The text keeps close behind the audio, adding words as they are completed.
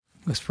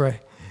Let's pray.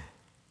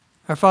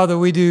 Our Father,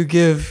 we do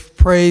give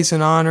praise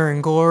and honor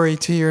and glory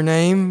to your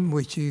name,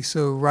 which you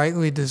so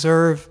rightly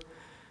deserve.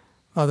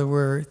 Father,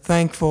 we're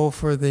thankful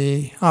for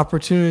the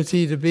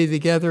opportunity to be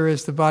together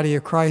as the body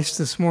of Christ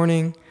this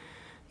morning.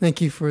 Thank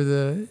you for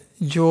the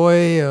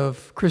joy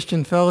of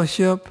Christian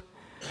fellowship.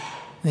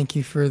 Thank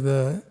you for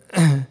the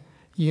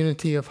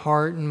unity of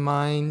heart and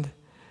mind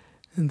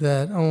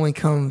that only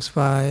comes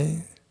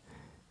by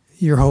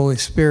your Holy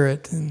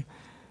Spirit. And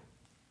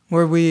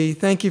Lord, we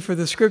thank you for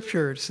the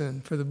scriptures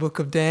and for the book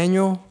of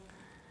Daniel.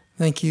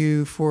 Thank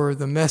you for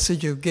the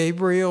message of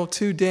Gabriel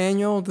to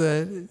Daniel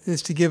that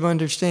is to give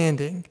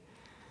understanding.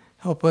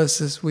 Help us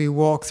as we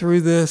walk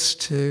through this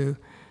to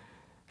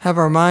have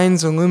our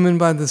minds illumined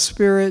by the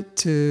Spirit,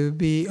 to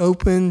be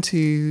open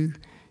to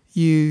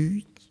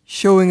you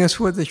showing us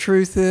what the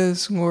truth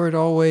is. Lord,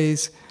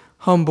 always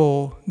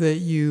humble that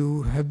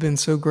you have been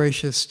so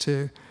gracious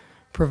to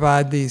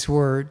provide these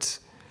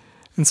words.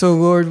 And so,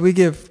 Lord, we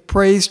give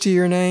praise to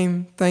your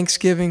name,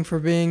 thanksgiving for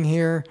being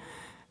here,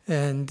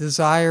 and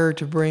desire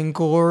to bring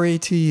glory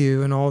to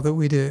you in all that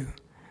we do.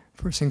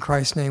 For it's in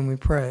Christ's name we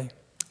pray.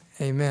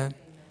 Amen.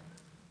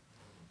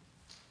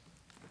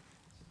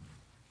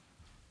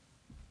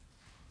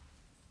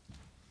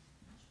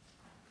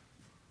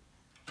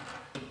 You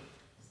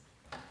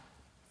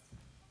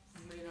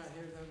may not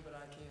hear them, but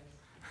I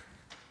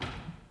can.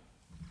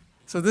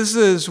 So this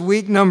is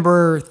week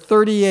number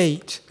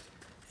 38.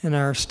 In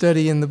our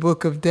study in the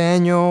book of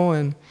Daniel,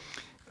 and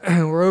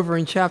we're over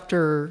in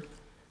chapter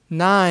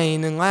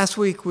 9, and last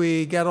week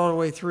we got all the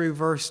way through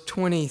verse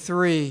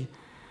 23.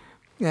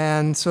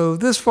 And so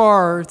this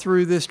far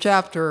through this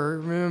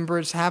chapter, remember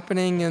it's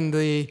happening in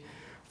the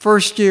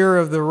first year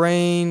of the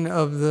reign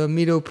of the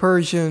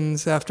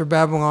Medo-Persians after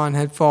Babylon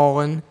had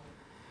fallen,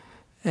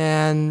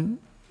 and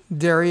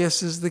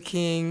Darius is the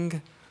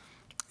king,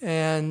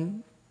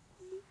 and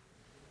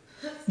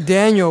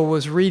Daniel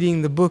was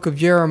reading the book of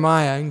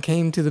Jeremiah and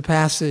came to the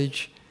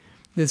passage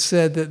that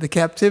said that the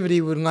captivity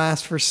would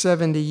last for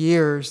 70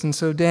 years. And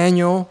so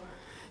Daniel,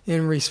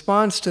 in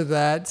response to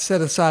that,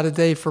 set aside a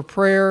day for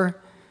prayer.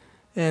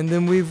 And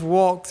then we've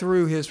walked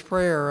through his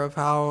prayer of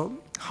how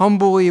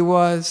humble he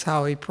was,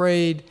 how he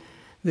prayed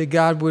that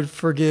God would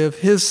forgive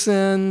his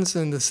sins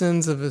and the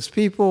sins of his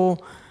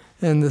people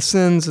and the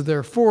sins of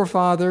their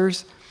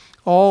forefathers,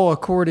 all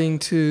according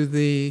to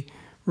the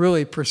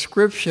really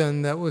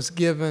prescription that was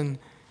given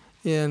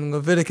in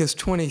Leviticus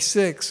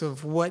 26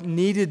 of what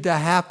needed to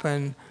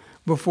happen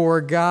before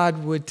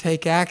God would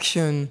take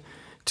action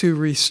to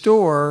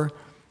restore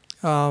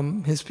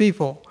his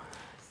people.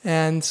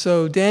 And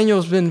so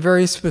Daniel's been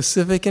very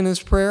specific in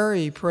his prayer.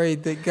 He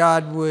prayed that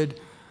God would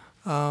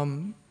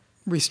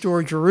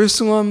restore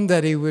Jerusalem,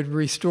 that he would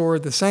restore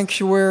the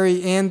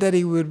sanctuary, and that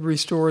he would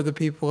restore the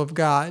people of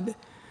God.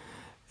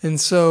 And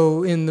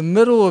so in the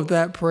middle of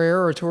that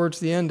prayer, or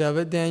towards the end of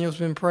it, Daniel's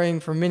been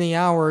praying for many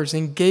hours,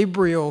 and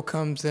Gabriel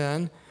comes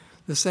in,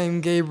 the same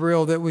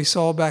Gabriel that we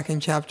saw back in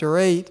chapter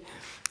 8,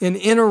 and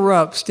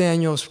interrupts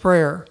Daniel's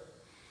prayer.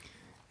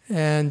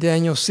 And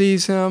Daniel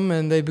sees him,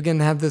 and they begin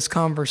to have this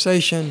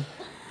conversation.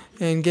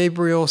 And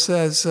Gabriel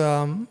says,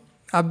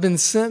 I've been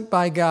sent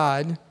by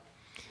God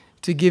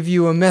to give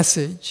you a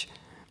message.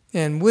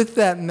 And with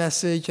that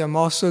message, I'm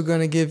also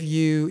going to give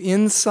you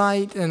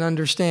insight and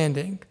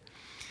understanding.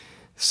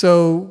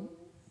 So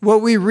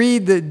what we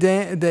read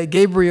that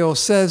Gabriel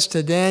says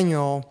to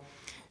Daniel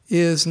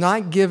is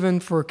not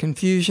given for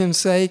confusion's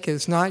sake.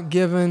 It's not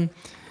given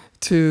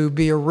to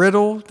be a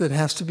riddle that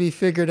has to be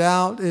figured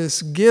out.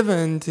 It's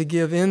given to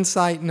give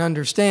insight and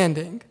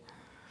understanding.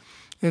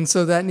 And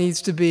so that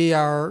needs to be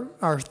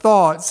our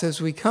thoughts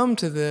as we come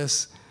to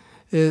this.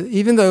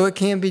 Even though it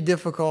can be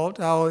difficult,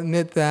 I'll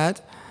admit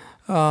that,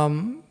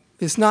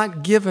 it's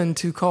not given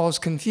to cause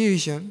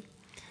confusion.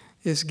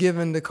 Is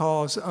given to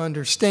cause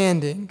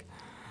understanding.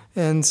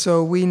 And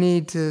so we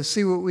need to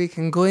see what we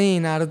can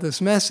glean out of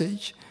this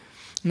message.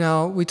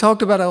 Now, we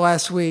talked about it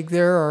last week.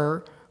 There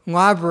are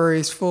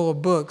libraries full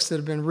of books that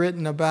have been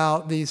written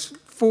about these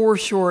 4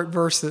 short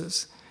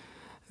verses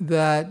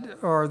that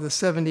are the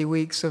 70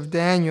 weeks of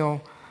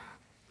Daniel,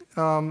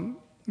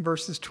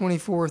 verses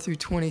 24 through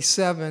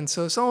 27.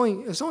 So it's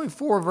only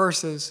 4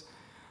 verses,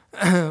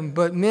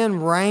 but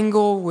men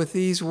wrangle with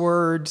these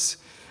words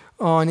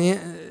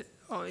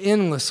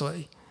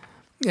endlessly.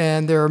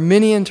 And there are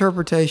many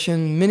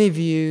interpretations, many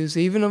views,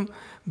 even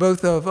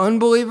both of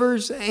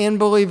unbelievers and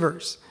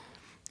believers.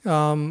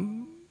 A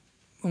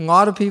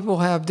lot of people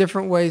have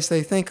different ways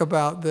they think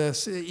about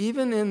this.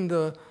 Even in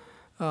the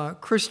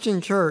Christian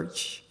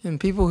church and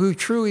people who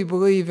truly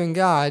believe in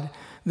God,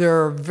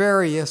 there are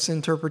various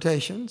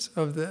interpretations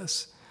of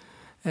this.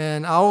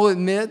 And I'll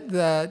admit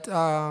that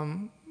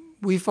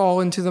we fall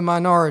into the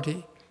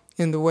minority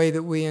in the way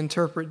that we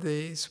interpret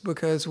these,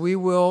 because we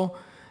will,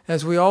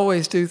 as we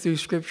always do through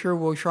Scripture,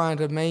 we'll try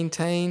to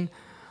maintain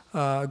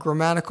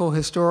grammatical,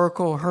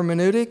 historical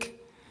hermeneutic,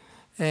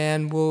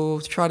 and we'll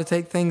try to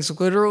take things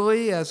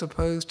literally as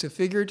opposed to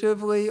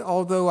figuratively,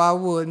 although I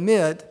will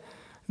admit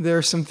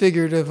there's some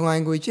figurative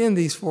language in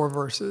these 4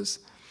 verses.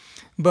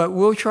 But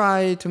we'll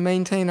try to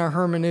maintain our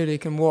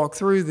hermeneutic and walk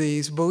through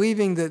these,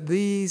 believing that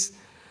these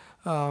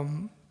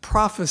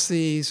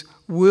prophecies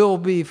will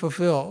be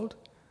fulfilled,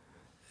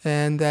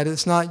 and that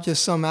it's not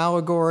just some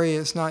allegory,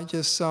 it's not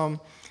just some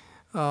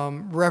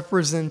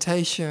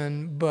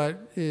representation,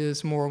 but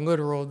is more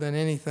literal than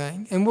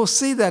anything. And we'll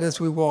see that as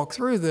we walk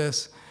through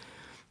this.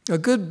 A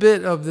good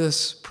bit of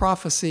this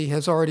prophecy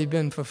has already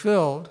been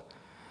fulfilled.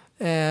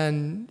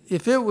 And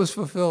if it was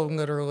fulfilled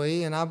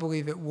literally, and I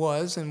believe it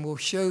was, and we'll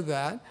show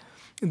that,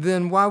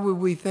 then why would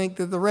we think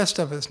that the rest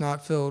of it's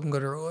not filled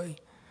literally?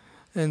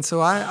 And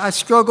so I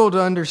struggle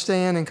to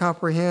understand and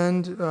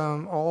comprehend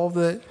all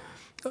that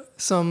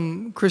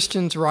some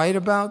Christians write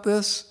about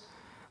this,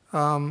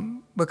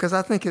 because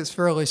I think it's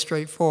fairly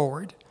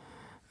straightforward.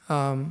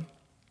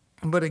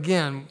 But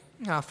again,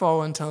 I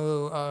fall into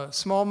a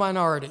small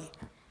minority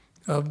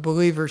of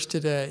believers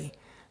today,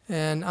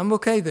 and I'm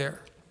okay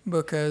there,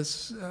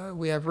 because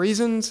we have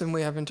reasons and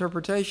we have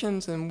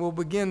interpretations, and we'll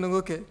begin to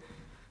look at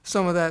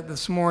some of that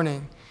this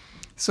morning.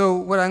 So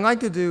what I'd like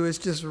to do is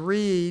just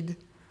read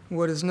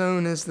what is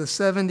known as the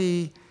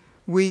 70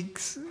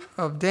 weeks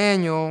of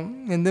Daniel,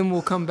 and then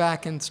we'll come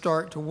back and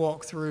start to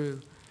walk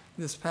through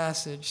this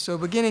passage. So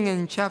beginning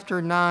in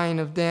chapter 9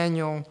 of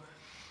Daniel,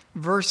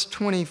 verse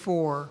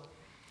 24,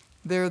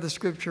 there the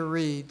scripture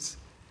reads,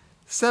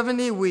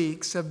 70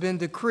 weeks have been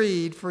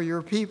decreed for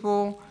your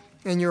people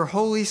and your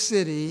holy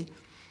city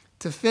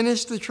to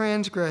finish the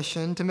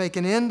transgression, to make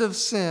an end of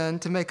sin,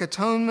 to make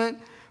atonement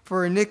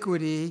for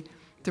iniquity,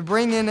 to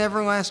bring in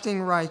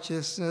everlasting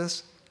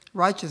righteousness,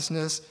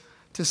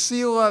 to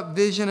seal up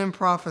vision and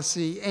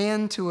prophecy,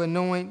 and to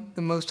anoint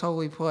the most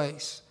holy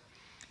place.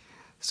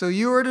 So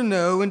you are to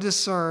know and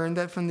discern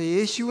that from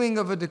the issuing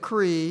of a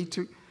decree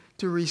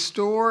to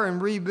restore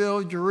and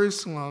rebuild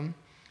Jerusalem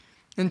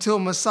until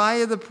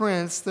Messiah the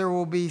Prince, there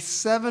will be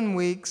 7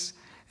 weeks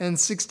and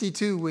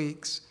 62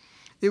 weeks.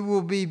 It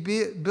will be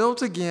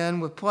built again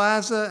with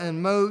plaza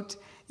and moat,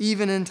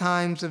 even in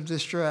times of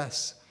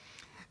distress.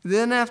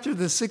 Then after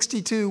the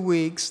 62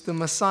 weeks, the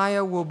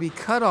Messiah will be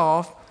cut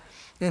off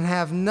and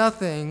have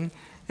nothing,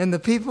 and the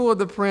people of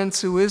the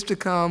Prince who is to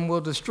come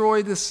will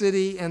destroy the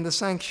city and the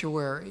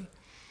sanctuary.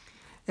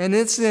 And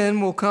its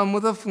end will come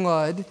with a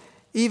flood.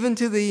 Even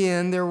to the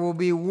end there will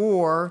be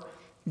war.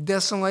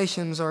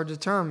 Desolations are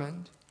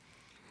determined.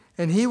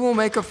 And he will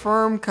make a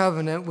firm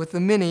covenant with the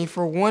many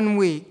for 1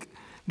 week.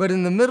 But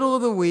in the middle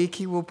of the week,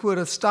 he will put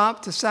a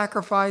stop to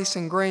sacrifice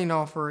and grain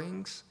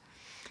offerings.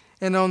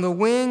 And on the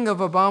wing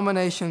of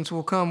abominations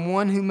will come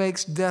one who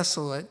makes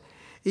desolate,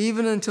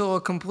 even until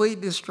a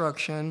complete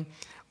destruction.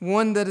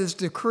 One that is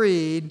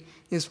decreed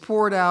is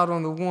poured out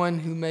on the one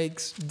who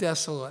makes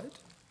desolate.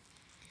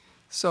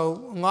 So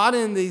a lot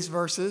in these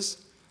verses,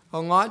 a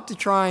lot to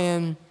try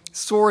and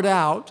sort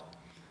out.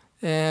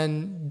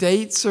 And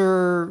dates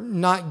are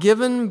not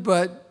given,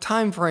 but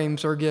time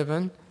frames are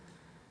given.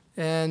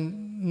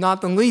 And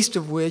not the least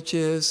of which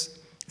is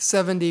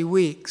 70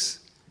 weeks,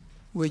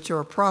 which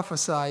are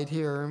prophesied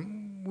here.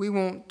 We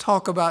won't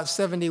talk about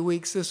 70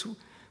 weeks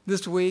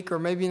this week, or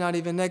maybe not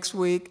even next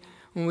week.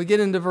 When we get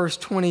into verse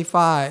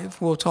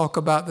 25, we'll talk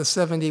about the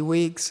 70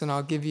 weeks, and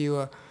I'll give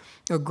you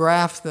a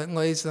graph that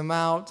lays them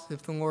out,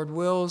 if the Lord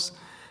wills,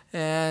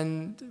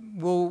 and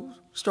we'll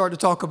start to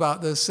talk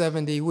about those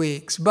 70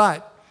 weeks.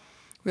 But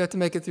we have to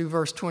make it through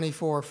verse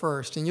 24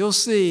 first, and you'll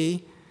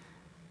see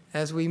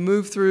as we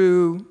move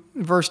through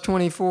verse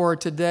 24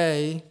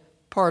 today,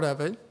 part of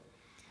it,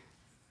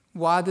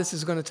 why this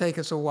is going to take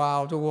us a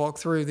while to walk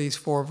through these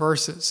 4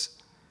 verses.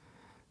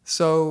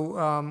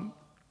 So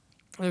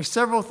there's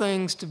several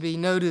things to be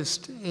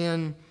noticed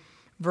in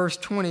verse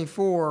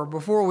 24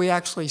 before we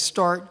actually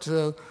start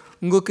to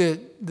look at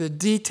the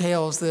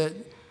details that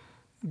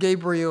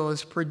Gabriel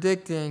is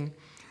predicting.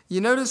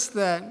 You notice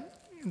that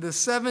the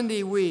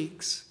 70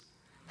 weeks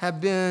have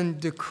been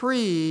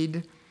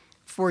decreed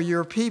for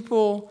your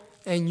people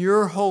and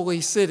your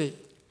holy city.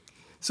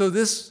 So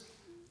this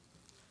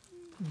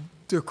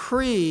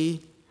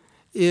decree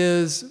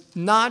is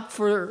not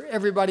for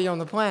everybody on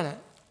the planet.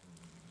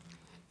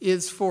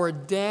 It's for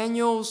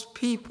Daniel's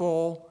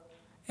people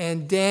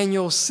and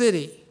Daniel's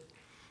city,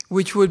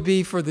 which would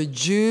be for the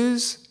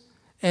Jews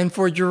and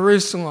for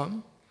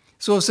Jerusalem.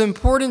 So it's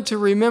important to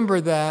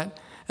remember that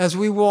as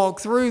we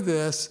walk through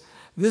this.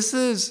 This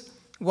is,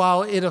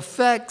 while it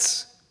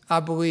affects, I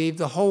believe,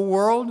 the whole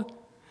world,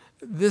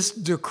 this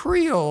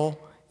decreal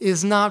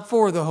is not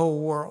for the whole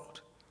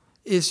world.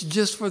 It's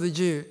just for the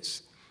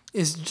Jews.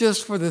 It's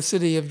just for the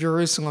city of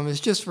Jerusalem. It's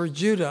just for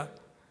Judah.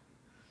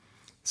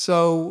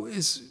 So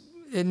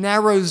it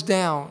narrows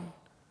down.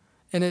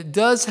 And it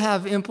does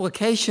have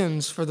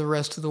implications for the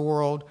rest of the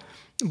world,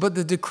 but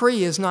the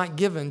decree is not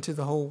given to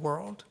the whole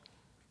world.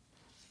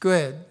 Go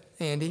ahead,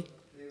 Andy.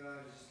 David, I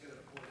was just going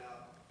to point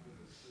out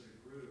for the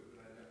group,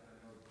 but I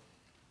know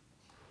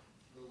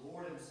the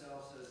Lord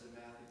himself says in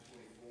Matthew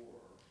 24,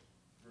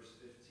 verse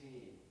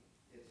 15,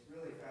 it's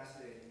really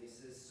fascinating. He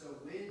says, so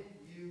when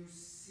you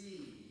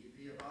see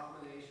the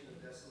abomination of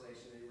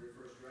desolation, and he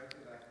refers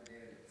directly back to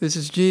Daniel. This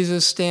is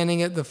Jesus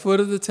standing at the foot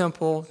of the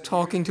temple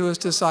talking to his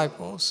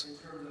disciples. In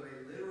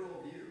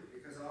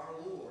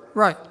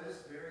Right. on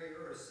this very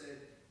earth said,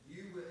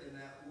 you will, and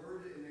that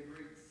word in the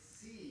Greek,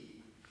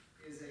 see,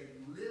 is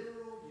a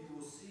literal, you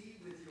will see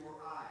with your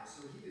eyes.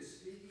 So he is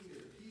speaking to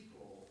the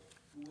people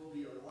who will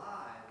be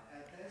alive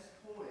at this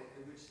point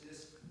in which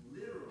this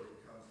literally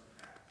comes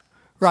to pass.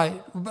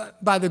 Right.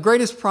 By the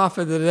greatest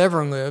prophet that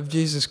ever lived,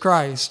 Jesus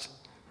Christ,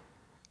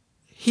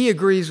 he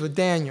agrees with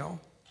Daniel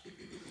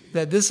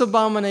that this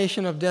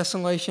abomination of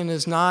desolation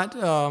is not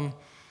a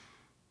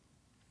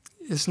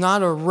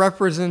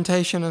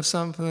representation of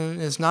something,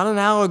 it's not an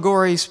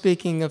allegory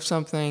speaking of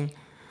something,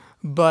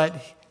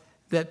 but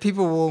that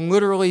people will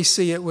literally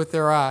see it with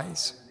their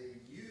eyes. And the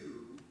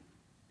you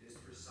is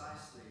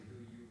precisely who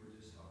you were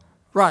just talking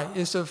about. Right.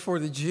 It's for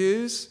the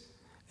Jews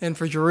and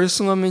for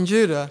Jerusalem and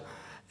Judah.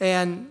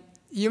 And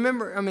you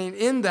remember,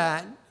 in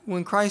that,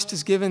 when Christ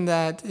is given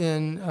that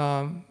in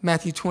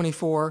Matthew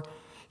 24,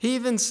 he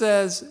even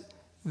says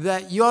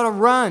that you ought to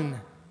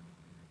run.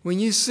 When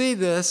you see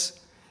this,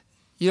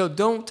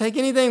 don't take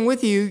anything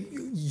with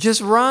you,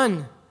 just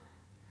run.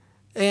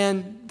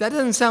 And that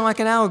doesn't sound like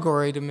an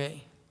allegory to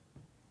me.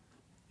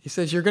 He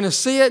says you're going to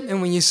see it,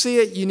 and when you see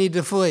it, you need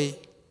to flee.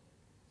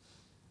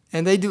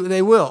 And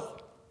they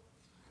will.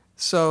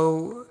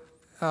 So,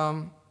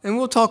 and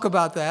we'll talk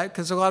about that,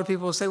 because a lot of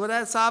people will say, well,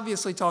 that's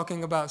obviously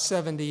talking about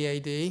 70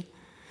 AD.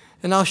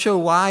 And I'll show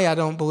why I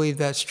don't believe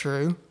that's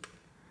true,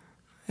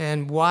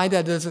 and why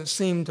that doesn't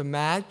seem to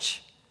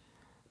match.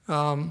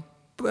 And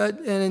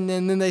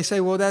then they say,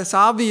 well, that's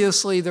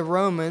obviously the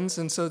Romans,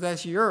 and so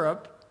that's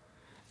Europe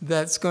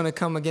that's going to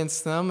come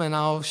against them, and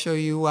I'll show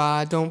you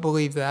why I don't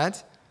believe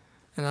that,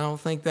 and I don't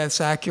think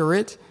that's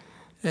accurate,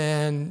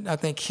 and I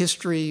think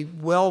history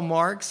well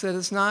marks that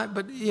it's not,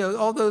 but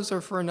all those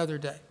are for another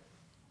day.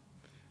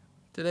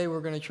 Today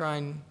we're going to try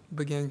and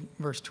begin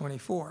verse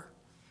 24.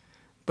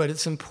 But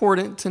it's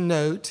important to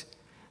note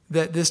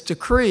that this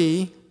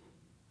decree,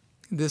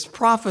 this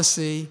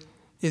prophecy,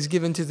 is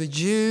given to the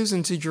Jews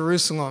and to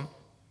Jerusalem.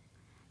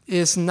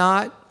 It's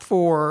not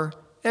for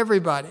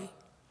everybody,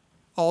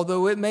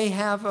 although it may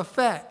have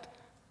effect.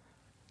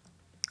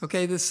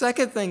 Okay, the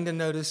second thing to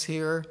notice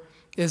here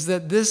is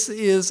that this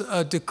is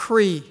a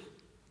decree.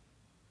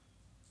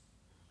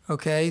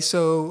 Okay,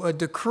 so a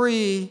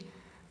decree,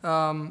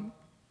 I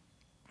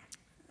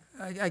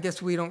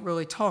guess we don't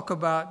really talk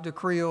about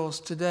decreals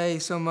today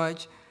so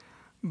much,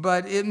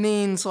 but it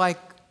means like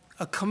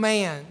a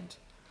command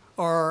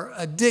or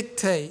a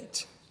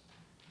dictate.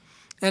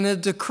 And a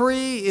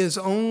decree is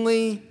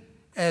only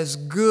as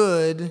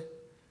good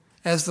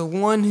as the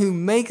one who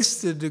makes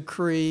the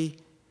decree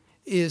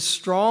is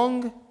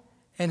strong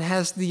and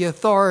has the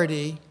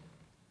authority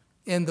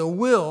and the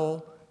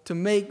will to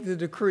make the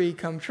decree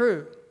come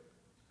true.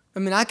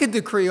 I could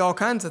decree all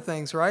kinds of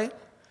things, right?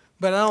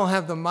 But I don't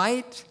have the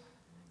might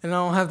and I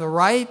don't have the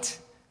right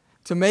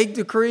to make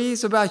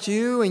decrees about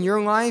you and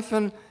your life,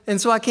 and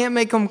so I can't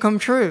make them come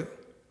true.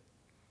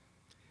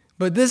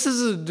 But this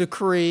is a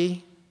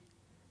decree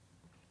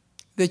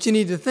that you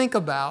need to think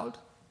about,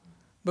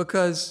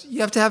 because you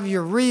have to have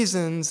your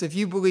reasons. If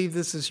you believe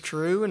this is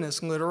true and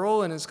it's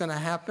literal and it's going to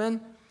happen,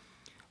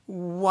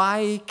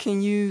 why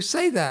can you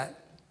say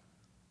that?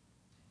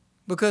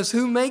 Because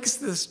who makes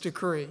this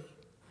decree?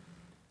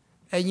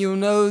 And you'll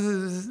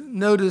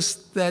notice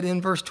that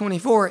in verse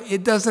 24,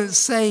 it doesn't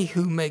say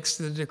who makes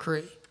the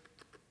decree.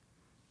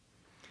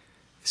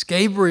 It's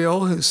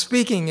Gabriel who's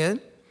speaking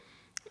it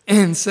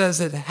and says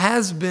it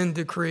has been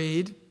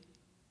decreed,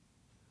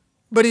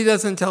 but he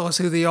doesn't tell us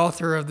who the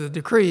author of the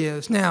decree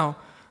is. Now,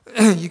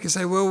 you can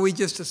say, well, we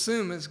just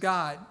assume it's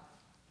God.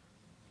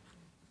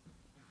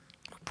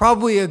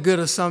 Probably a good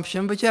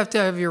assumption, but you have to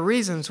have your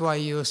reasons why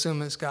you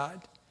assume it's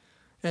God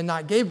and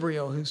not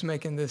Gabriel who's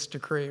making this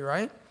decree,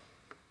 right?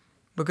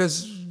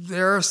 Because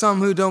there are some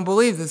who don't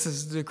believe this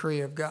is the decree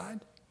of God.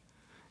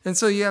 And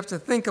so you have to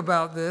think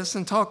about this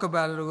and talk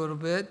about it a little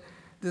bit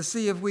to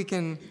see if we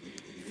can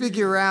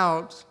figure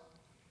out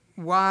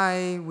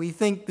why we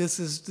think this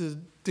is the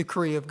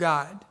decree of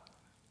God.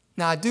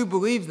 Now, I do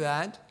believe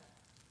that,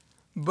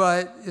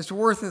 but it's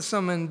worth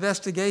some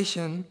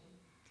investigation.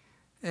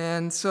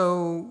 And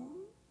so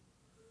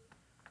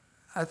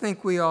I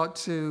think we ought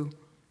to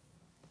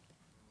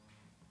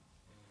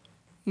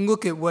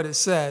look at what it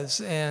says.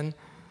 And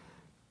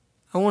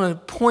I want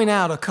to point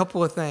out a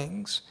couple of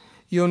things.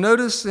 You'll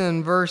notice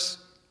in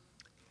verse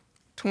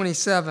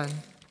 27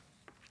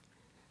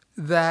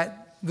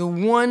 that the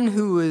one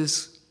who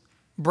is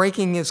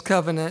breaking his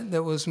covenant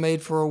that was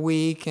made for a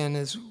week and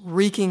is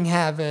wreaking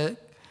havoc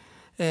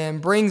and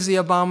brings the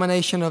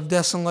abomination of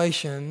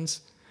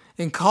desolations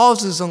and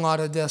causes a lot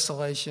of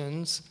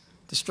destructions,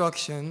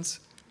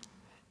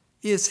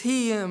 is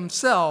he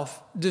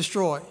himself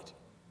destroyed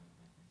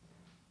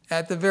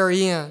at the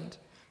very end.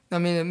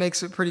 It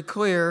makes it pretty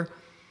clear.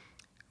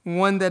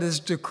 One that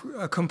is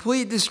a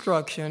complete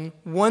destruction,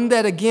 one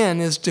that again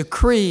is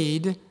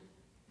decreed,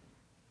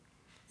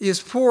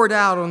 is poured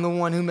out on the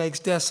one who makes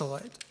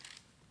desolate.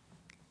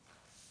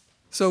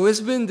 So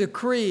it's been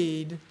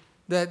decreed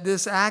that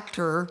this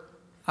actor,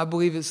 I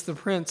believe it's the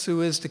prince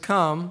who is to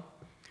come,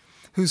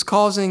 who's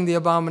causing the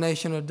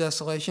abomination of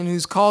desolation,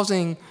 who's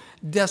causing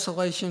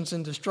desolations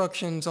and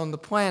destructions on the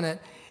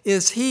planet,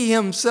 is he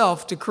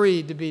himself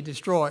decreed to be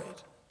destroyed.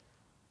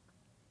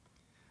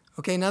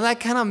 Okay, now that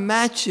kind of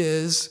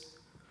matches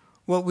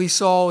what we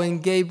saw in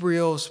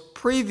Gabriel's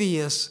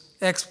previous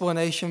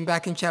explanation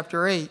back in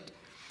chapter 8.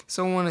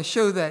 So I want to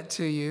show that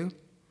to you.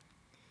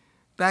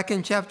 Back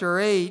in chapter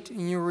 8,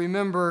 and you'll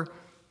remember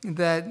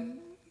that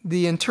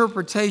the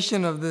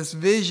interpretation of this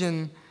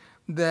vision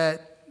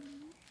that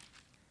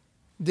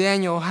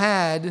Daniel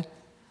had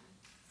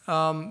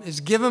is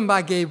given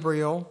by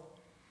Gabriel,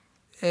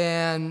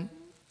 and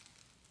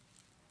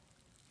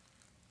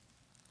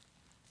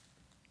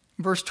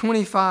verse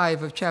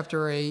 25 of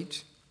chapter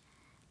 8,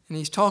 and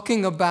he's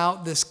talking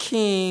about this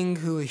king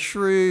who is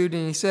shrewd,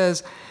 and he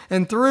says,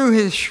 and through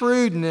his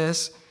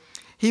shrewdness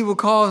he will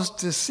cause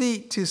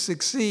deceit to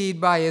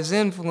succeed by his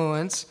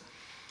influence,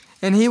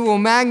 and he will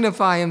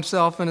magnify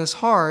himself in his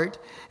heart,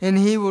 and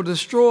he will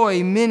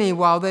destroy many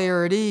while they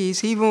are at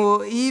ease. He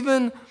will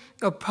even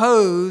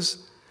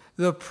oppose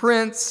the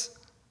prince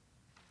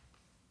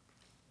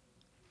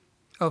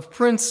of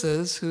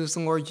princes, who is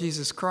the Lord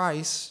Jesus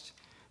Christ.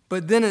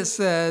 But then it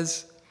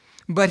says,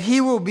 but he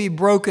will be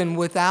broken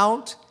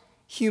without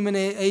human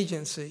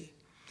agency.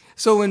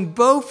 So in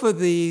both of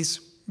these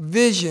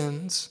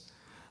visions,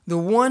 the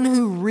one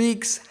who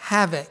wreaks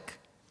havoc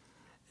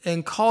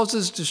and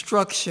causes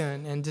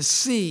destruction and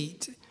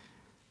deceit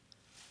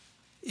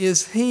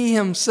is he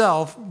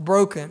himself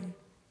broken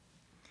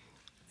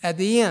at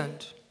the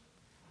end.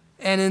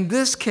 And in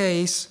this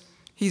case,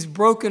 he's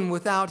broken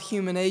without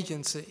human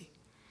agency,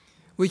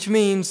 which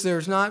means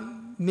there's not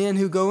men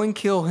who go and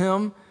kill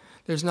him.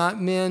 There's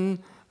not men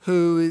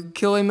who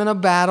kill him in a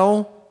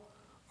battle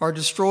or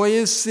destroy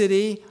his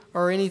city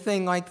or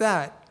anything like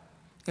that.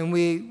 And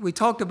we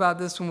talked about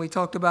this when we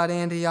talked about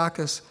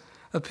Antiochus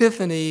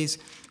Epiphanes.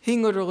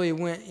 He literally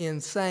went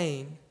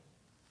insane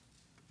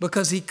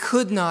because he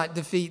could not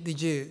defeat the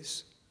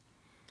Jews.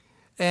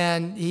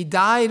 And he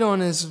died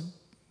on his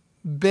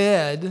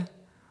bed,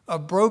 a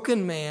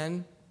broken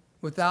man,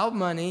 without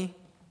money,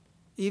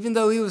 even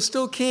though he was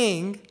still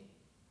king,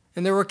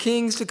 and there were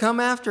kings to come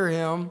after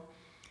him,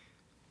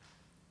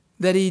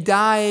 that he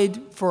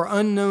died for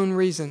unknown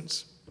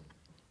reasons,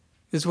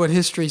 is what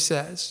history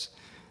says.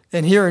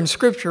 And here in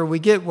Scripture, we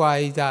get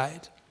why he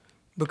died,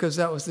 because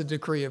that was the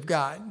decree of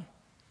God,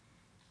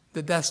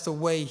 that that's the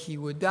way he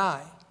would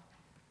die.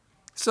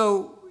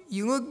 So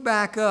you look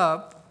back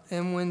up,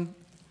 and when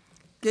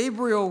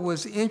Gabriel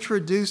was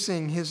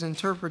introducing his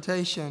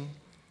interpretation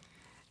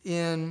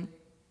in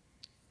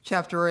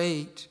chapter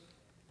 8,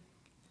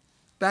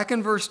 back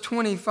in verse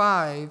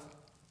 25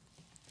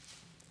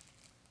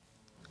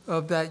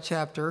 of that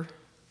chapter,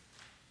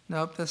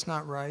 nope, that's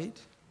not right.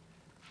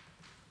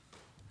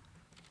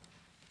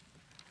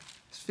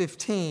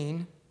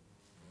 15,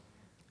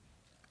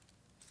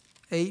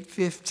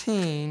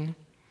 8:15,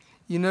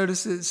 you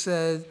notice it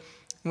says,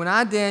 when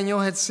I, Daniel,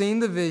 had seen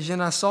the vision,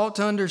 I sought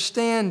to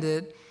understand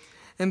it,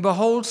 and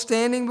behold,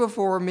 standing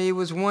before me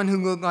was one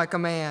who looked like a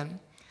man.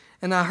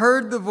 And I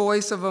heard the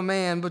voice of a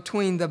man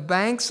between the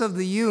banks of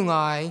the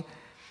Ulai,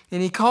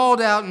 and he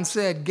called out and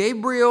said,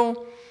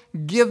 Gabriel,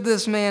 give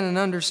this man an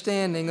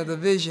understanding of the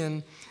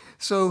vision.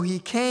 So he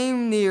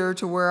came near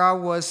to where I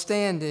was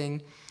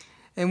standing,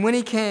 and when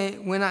he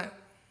came,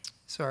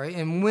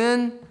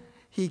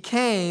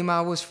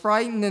 I was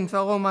frightened and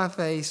fell on my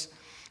face.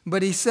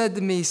 But he said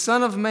to me,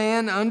 Son of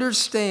man,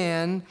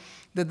 understand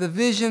that the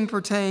vision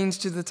pertains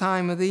to the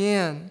time of the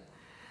end.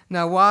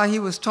 Now while he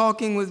was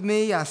talking with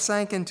me, I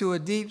sank into a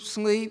deep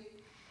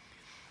sleep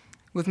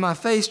with my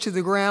face to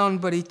the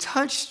ground, but he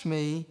touched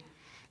me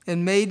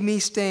and made me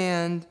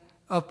stand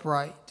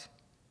upright.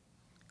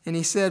 And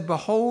he said,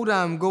 Behold,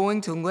 I am going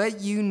to let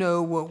you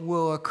know what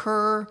will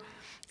occur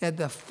at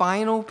the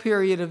final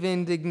period of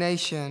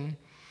indignation,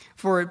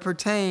 for it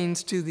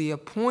pertains to the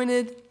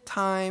appointed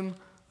time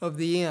of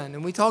the end.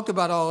 And we talked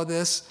about all of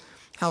this,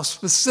 how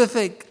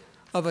specific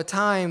of a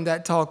time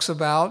that talks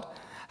about,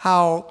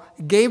 how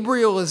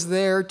Gabriel is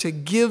there to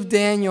give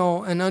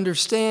Daniel an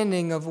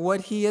understanding of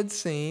what he had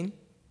seen,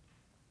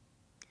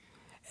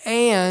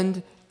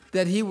 and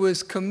that he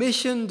was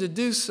commissioned to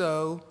do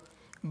so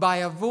by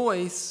a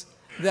voice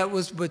that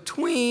was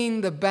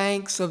between the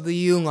banks of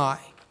the Ulai.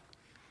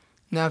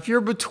 Now, if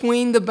you're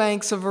between the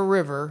banks of a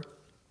river,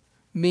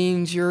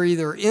 means you're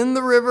either in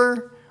the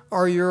river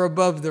or you're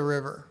above the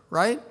river,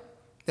 right?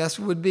 That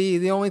would be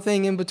the only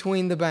thing in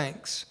between the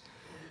banks.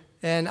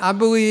 And I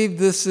believe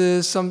this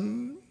is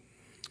some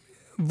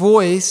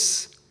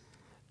voice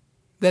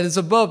that is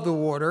above the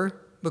water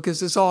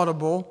because it's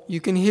audible.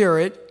 You can hear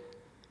it.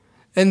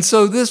 And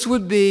so this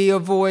would be a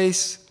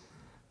voice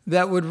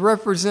that would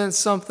represent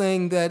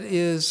something that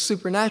is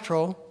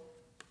supernatural.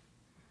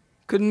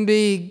 Couldn't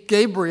be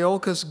Gabriel,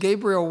 because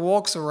Gabriel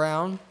walks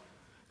around.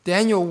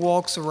 Daniel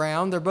walks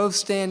around. They're both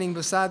standing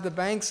beside the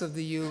banks of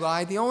the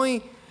Ulai. The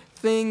only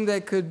thing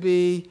that could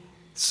be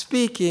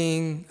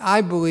speaking,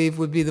 I believe,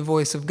 would be the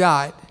voice of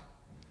God,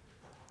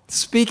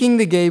 speaking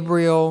to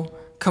Gabriel,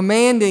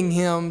 commanding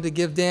him to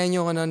give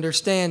Daniel an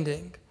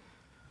understanding.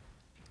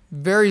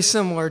 Very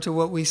similar to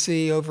what we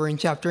see over in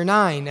chapter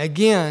 9.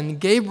 Again,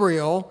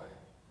 Gabriel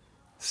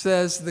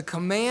says the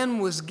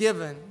command was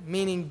given,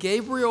 meaning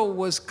Gabriel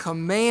was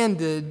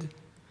commanded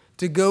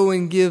to go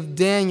and give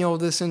Daniel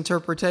this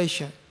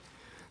interpretation.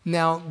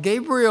 Now,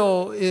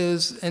 Gabriel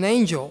is an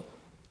angel.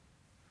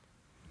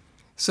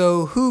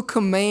 So who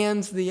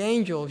commands the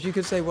angels? You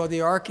could say, well,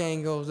 the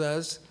archangel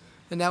does,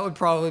 and that would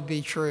probably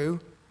be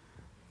true,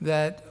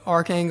 that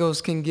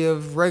archangels can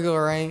give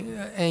regular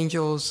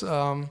angels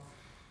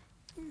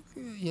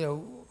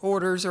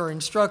orders or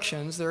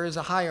instructions. There is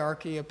a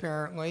hierarchy,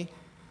 apparently,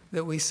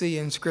 that we see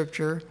in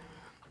Scripture.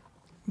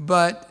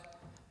 But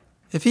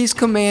if he's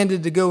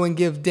commanded to go and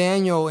give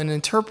Daniel an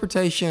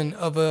interpretation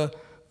of it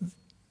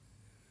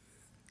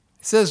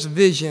says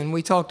vision,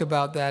 we talked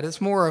about that.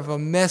 It's more of a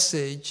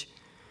message.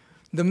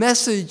 The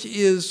message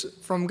is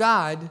from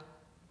God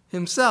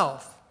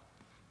himself,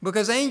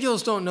 because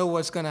angels don't know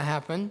what's going to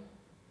happen.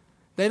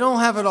 They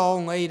don't have it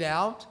all laid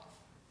out.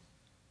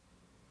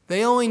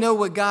 They only know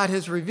what God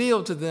has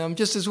revealed to them,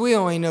 just as we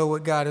only know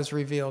what God has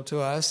revealed to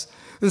us.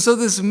 And so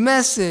this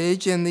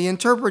message and the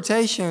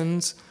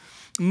interpretations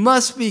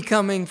must be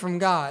coming from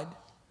God,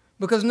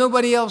 because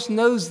nobody else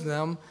knows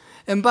them.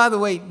 And by the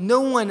way, no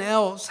one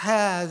else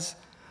has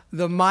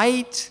the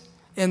might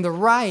and the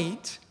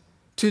right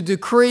to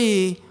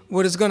decree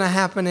what is going to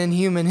happen in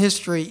human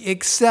history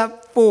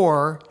except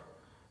for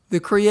the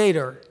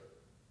Creator.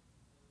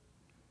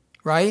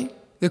 Right?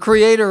 The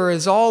Creator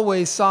is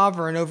always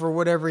sovereign over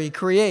whatever he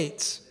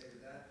creates.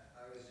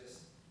 I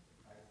was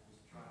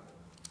trying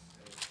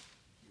to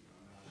keep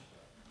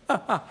my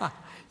mouth shut.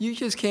 You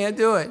just can't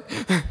do it. I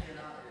cannot,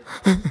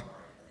 I'm sorry.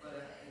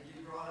 But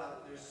you brought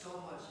up, there's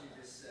so much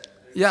you just said.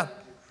 There's Yeah.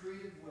 the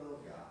decreed will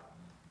of God.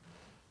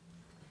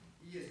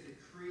 He has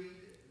decreed,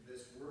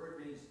 this word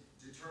means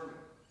determined.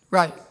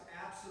 Right. It's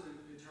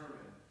absolutely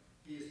determined.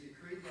 He has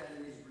decreed that,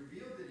 and he's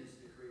revealed that he's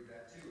decreed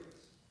that to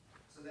us.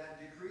 So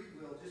that decreed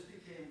will just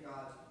became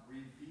God's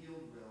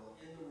revealed will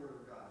in the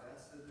Word of God.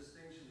 That's the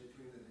distinction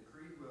between the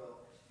decreed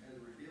will and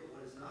the revealed.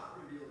 What is not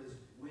revealed is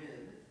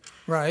when.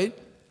 Right.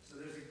 So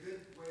there's a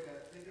good way to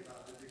think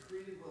about the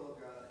decreed will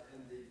of God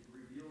and the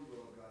revealed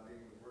will of God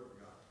being the Word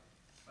of God.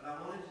 But I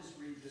want to just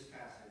read this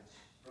passage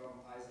from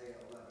Isaiah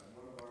 11,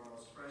 one of our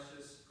most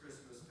precious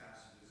Christmas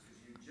passages,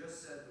 because you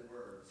just said the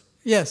words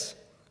Yes.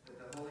 that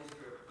the Holy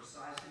Spirit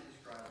precisely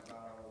described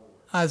about our Lord.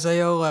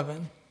 Isaiah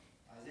 11.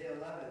 Isaiah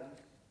 11,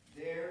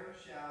 there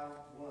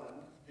shall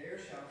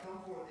come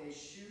forth a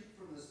shoot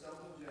from the stump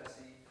of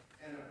Jesse,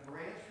 and a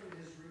branch from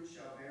his root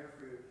shall bear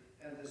fruit,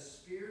 and the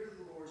Spirit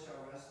of the Lord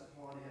shall rest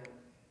upon him,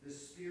 the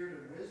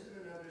Spirit of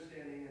wisdom and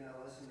understanding, and now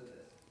listen to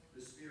this,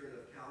 the Spirit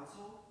of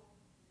counsel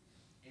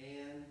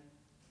and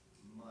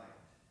might.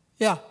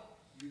 Yeah.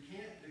 You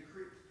can't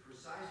decree,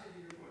 precisely to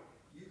your point,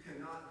 you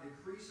cannot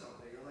decree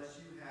something unless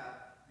you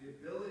have the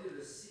ability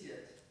to see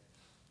it,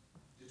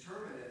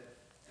 determine it,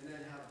 and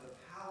then have the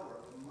power,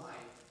 the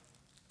might,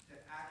 to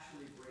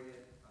actually bring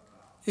it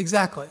about.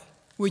 Exactly.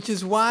 Which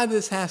is why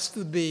this has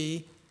to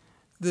be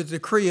the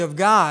decree of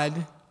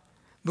God,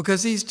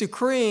 because he's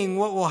decreeing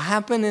what will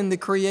happen in the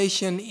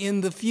creation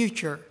in the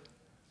future.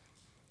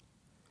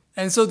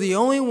 And so the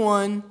only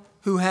one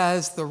who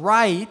has the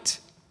right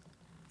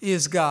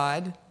is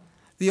God.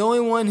 The only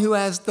one who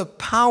has the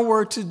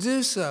power to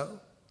do so,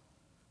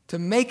 to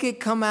make it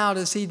come out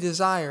as he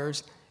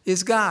desires,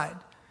 is God.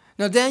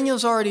 Now,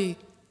 Daniel's already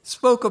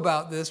spoke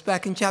about this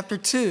back in chapter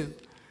 2.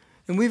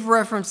 And we've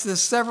referenced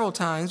this several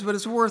times, but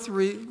it's worth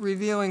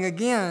revealing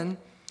again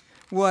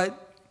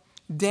what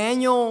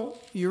Daniel,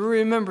 you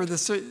remember the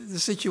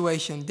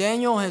situation.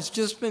 Daniel has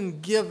just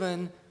been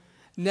given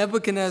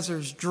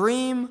Nebuchadnezzar's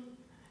dream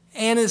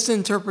and its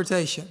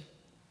interpretation.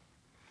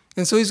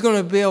 And so he's going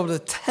to be able to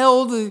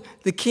tell the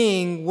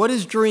king what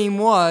his dream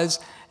was,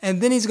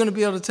 and then he's going to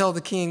be able to tell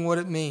the king what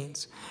it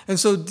means. And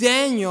so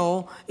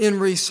Daniel, in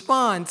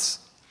response,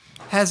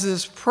 has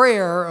this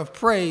prayer of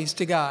praise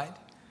to God.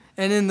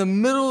 And in the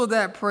middle of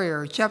that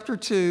prayer, chapter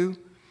 2,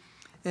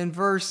 in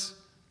verse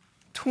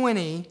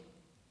 20,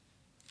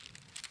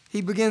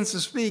 he begins to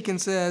speak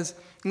and says,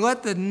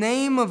 "Let the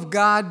name of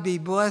God be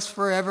blessed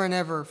forever and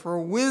ever, for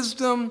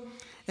wisdom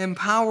and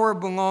power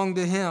belong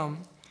to him.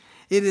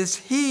 It is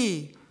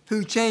he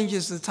who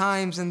changes the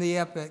times and the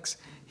epochs.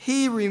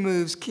 He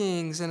removes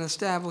kings and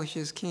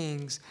establishes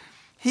kings.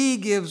 He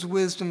gives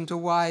wisdom to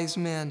wise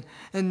men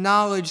and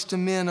knowledge to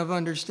men of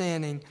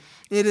understanding.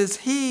 It is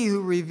he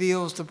who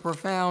reveals the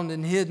profound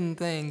and hidden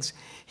things.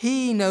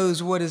 He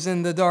knows what is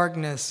in the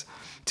darkness.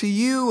 To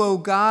you, O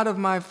God of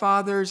my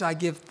fathers, I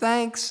give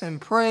thanks and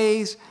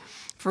praise,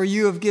 for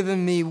you have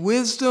given me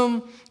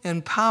wisdom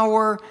and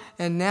power,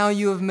 and now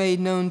you have made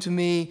known to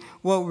me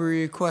what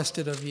we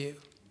requested of you."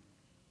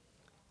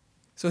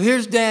 So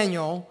here's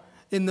Daniel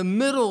in the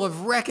middle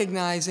of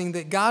recognizing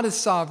that God is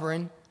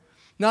sovereign.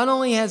 Not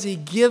only has he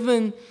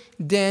given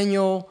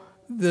Daniel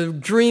the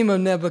dream of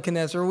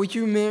Nebuchadnezzar, which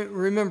you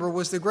remember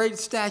was the great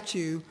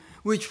statue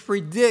which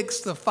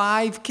predicts the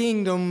 5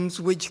 kingdoms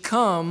which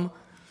come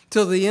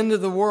till the end of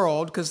the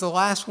world, because the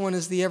last one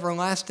is the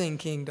everlasting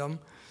kingdom.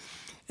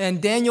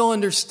 And Daniel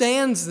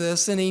understands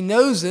this, and he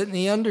knows it, and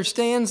he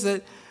understands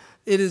that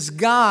it is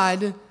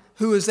God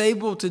who is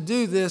able to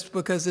do this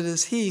because it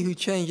is he who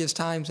changes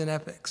times and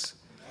epochs.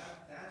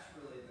 That's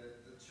really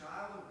the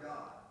child of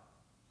God.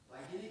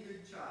 Like any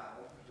good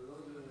child, for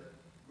those of you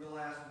that will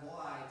ask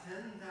why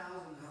 10,000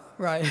 times.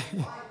 Right.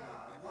 Why God?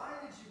 Why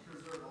did you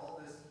preserve all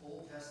this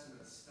Old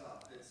Testament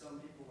stuff that some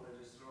people want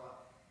to just throw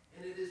out?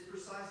 And it is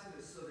precisely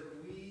this, so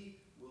that we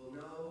will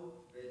know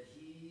that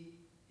he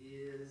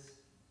is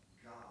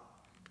God.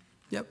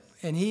 Yep.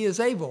 And he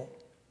is able.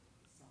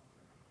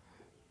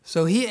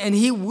 So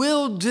he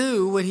will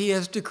do what he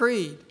has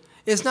decreed.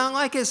 It's not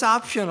like it's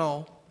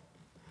optional,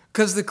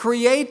 because the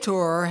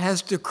Creator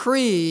has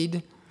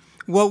decreed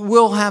what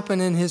will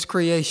happen in his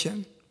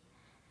creation.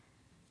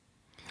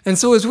 And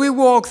so as we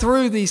walk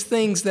through these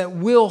things that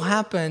will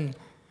happen,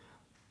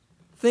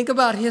 think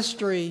about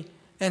history,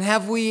 and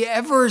have we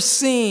ever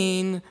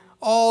seen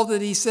all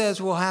that he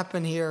says will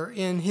happen here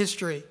in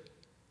history?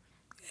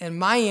 And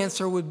my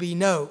answer would be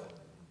no,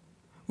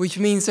 which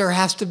means there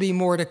has to be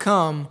more to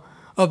come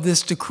of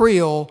this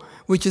decreal,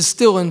 which is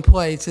still in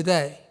play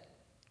today.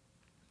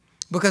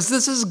 Because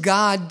this is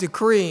God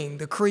decreeing,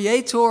 the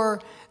Creator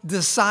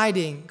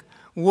deciding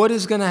what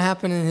is going to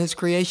happen in his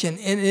creation,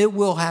 and it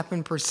will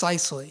happen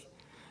precisely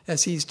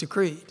as he's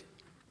decreed.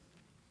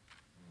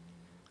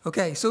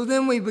 Okay, so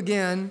then we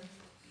begin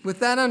with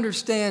that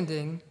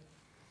understanding,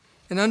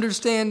 and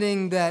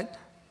understanding that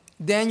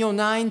Daniel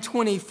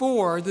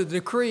 9:24, the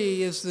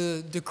decree is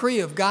the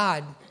decree of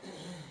God,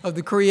 of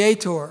the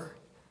Creator.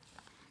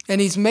 And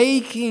he's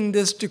making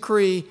this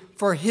decree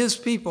for his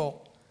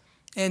people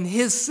and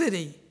his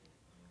city.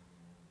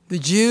 The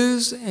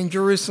Jews and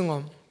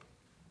Jerusalem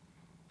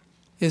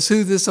is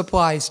who this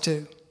applies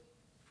to.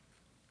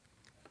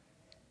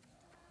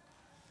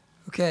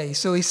 Okay,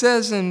 so he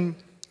says in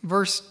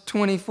verse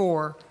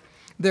 24,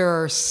 there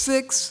are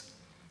 6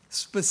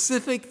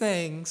 specific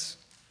things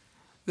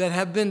that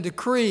have been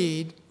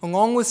decreed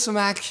along with some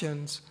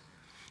actions,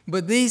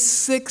 but these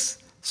 6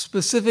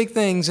 specific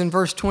things in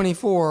verse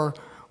 24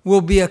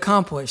 will be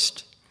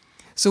accomplished.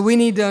 So we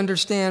need to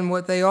understand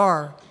what they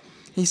are.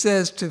 He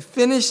says to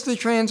finish the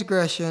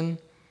transgression,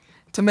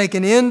 to make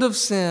an end of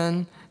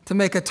sin, to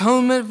make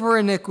atonement for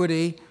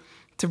iniquity,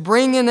 to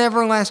bring in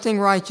everlasting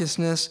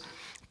righteousness,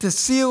 to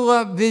seal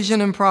up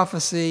vision and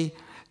prophecy,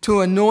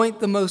 to anoint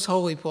the most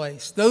holy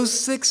place. Those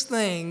 6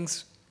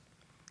 things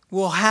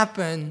will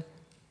happen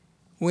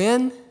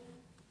when?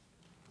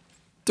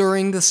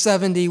 During the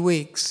 70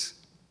 weeks.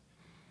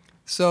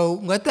 So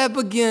let that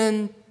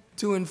begin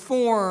to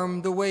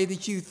inform the way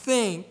that you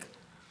think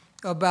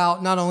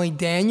about not only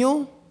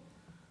Daniel,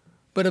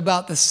 but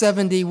about the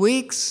 70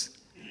 weeks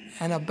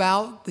and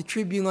about the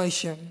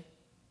tribulation,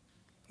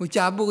 which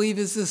I believe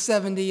is the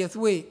 70th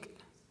week,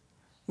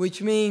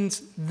 which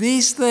means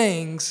these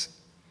things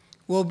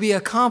will be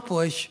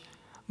accomplished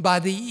by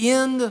the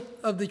end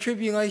of the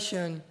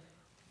tribulation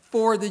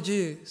for the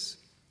Jews.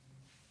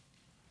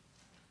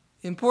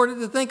 Important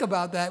to think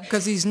about that,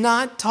 because he's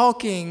not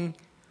talking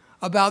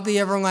about the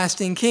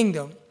everlasting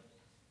kingdom.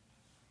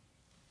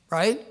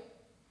 Right?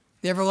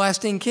 The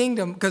everlasting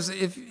kingdom, because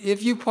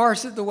if you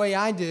parse it the way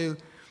I do,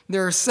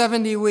 there are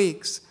 70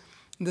 weeks.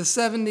 The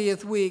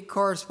 70th week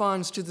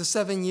corresponds to the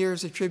 7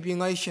 years of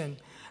tribulation.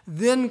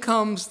 Then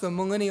comes the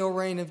millennial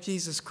reign of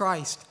Jesus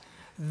Christ.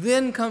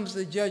 Then comes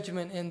the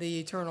judgment and the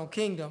eternal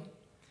kingdom.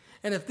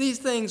 And if these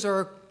things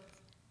are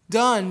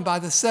done by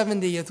the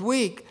 70th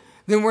week,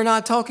 then we're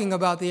not talking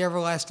about the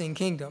everlasting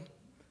kingdom.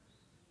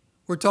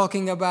 We're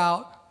talking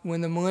about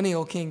when the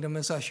millennial kingdom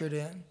is ushered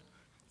in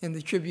and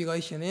the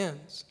tribulation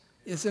ends.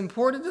 It's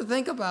important to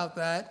think about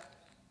that,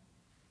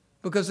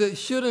 because it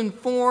should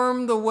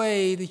inform the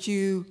way that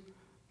you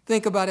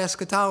think about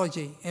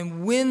eschatology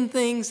and when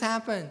things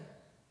happen.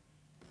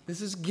 This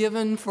is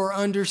given for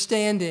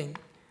understanding.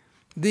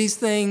 These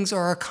things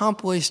are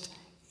accomplished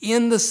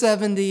in the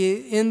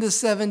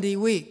 70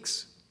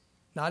 weeks,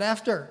 not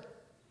after,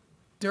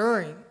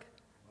 during.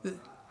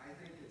 I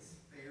think it's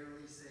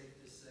fairly safe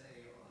to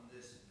say on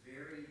this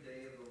very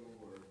day of the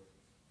Lord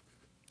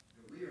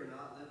that we are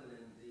not living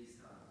in these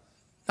times.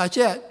 Not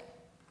yet.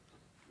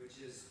 Which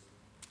is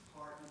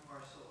part and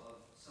parcel of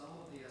some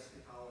of the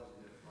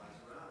eschatology that flies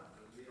around.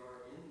 But we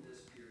are in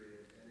this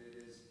period, and it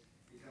is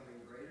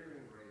becoming greater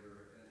and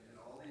greater, and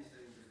all these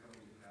things are coming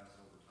to pass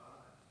over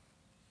time.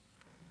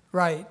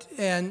 Right.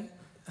 And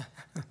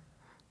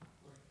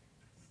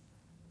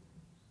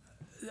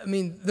I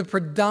mean, the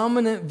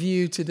predominant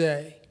view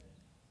today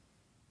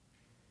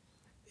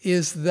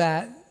is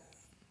that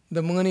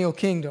the millennial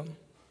kingdom,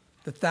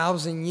 the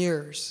 1,000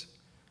 years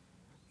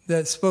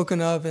that's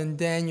spoken of in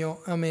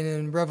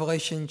in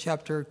Revelation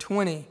chapter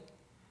 20,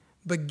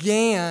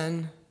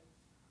 began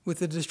with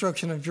the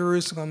destruction of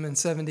Jerusalem in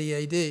 70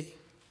 AD.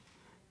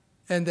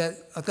 And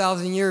that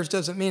 1,000 years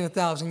doesn't mean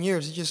 1,000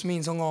 years, it just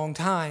means a long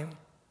time.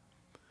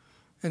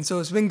 And so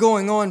it's been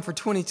going on for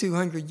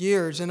 2,200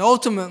 years, and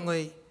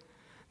ultimately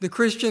the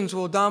Christians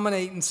will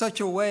dominate in such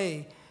a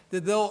way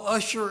that they'll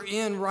usher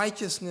in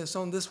righteousness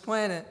on this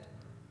planet,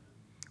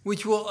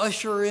 which will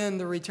usher in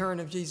the return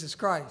of Jesus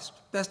Christ.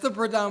 That's the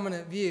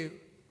predominant view.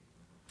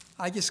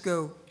 I just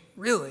go,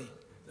 really?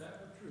 If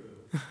that were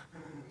true,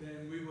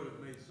 then we would have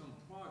made some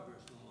progress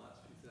in the last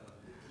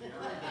few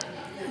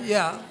thousand years.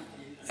 Yeah.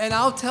 And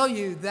I'll tell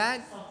you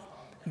that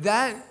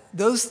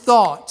those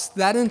thoughts,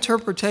 that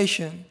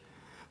interpretation,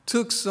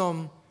 took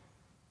some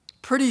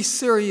pretty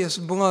serious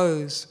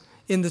blows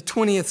in the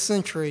 20th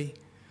century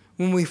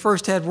when we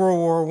first had World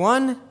War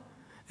I,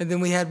 and then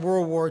we had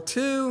World War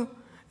II,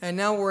 and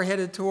now we're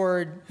headed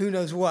toward who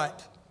knows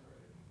what.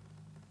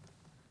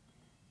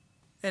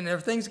 And are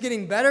things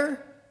getting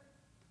better,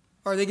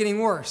 or are they getting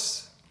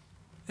worse?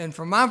 And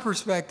from my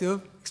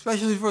perspective,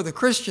 especially for the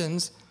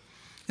Christians,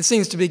 it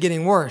seems to be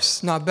getting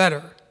worse, not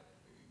better.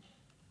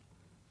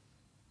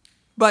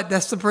 But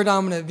that's the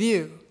predominant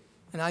view.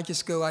 And I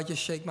just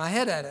shake my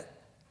head at it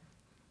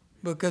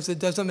because it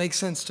doesn't make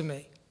sense to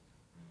me.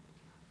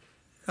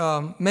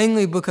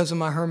 Mainly because of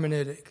my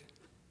hermeneutic.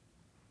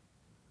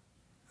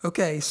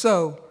 Okay,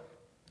 so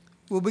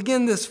we'll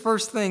begin this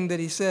first thing that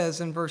he says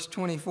in verse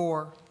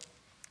 24.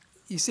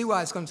 You see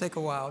why it's going to take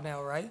a while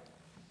now, right?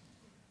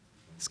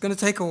 It's going to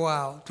take a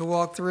while to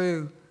walk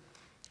through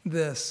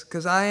this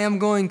because I am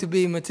going to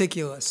be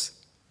meticulous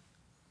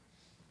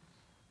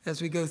as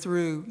we go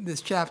through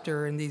this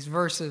chapter and these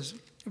verses.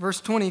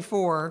 Verse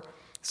 24,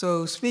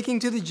 so speaking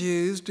to the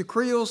Jews,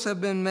 decreals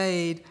have been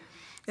made,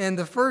 and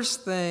the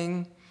first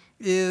thing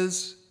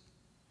is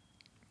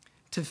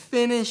to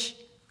finish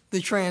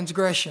the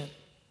transgression.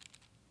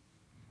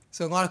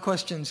 So a lot of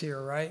questions here,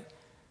 right?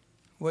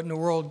 What in the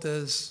world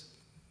does,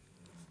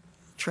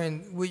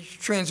 which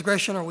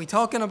transgression are we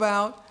talking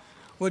about?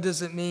 What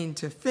does it mean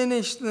to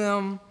finish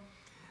them?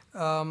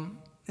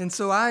 And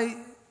so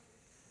I,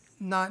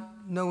 not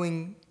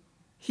knowing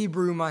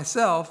Hebrew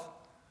myself,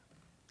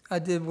 I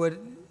did what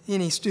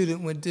any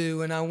student would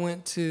do, and I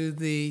went to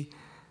the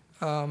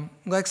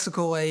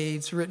lexical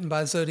aids written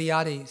by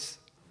Zodhiates,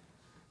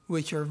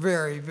 which are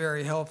very,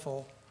 very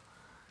helpful.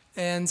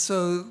 And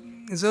so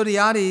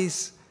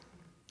Zodhiates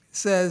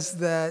says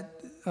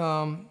that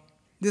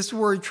this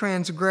word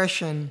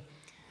transgression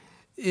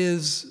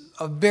is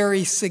a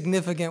very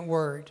significant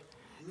word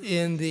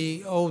in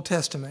the Old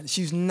Testament. It's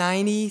used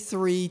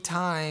 93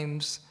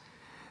 times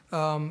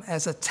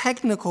as a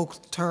technical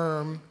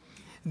term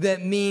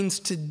that means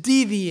to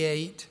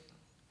deviate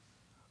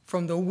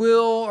from the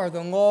will or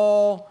the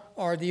law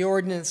or the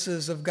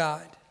ordinances of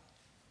God.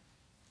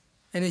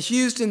 And it's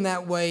used in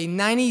that way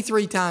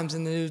 93 times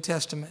in the New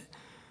Testament.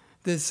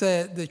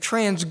 The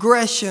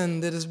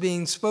transgression that is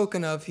being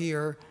spoken of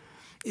here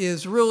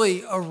is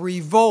really a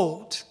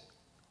revolt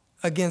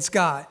against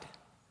God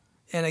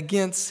and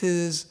against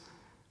His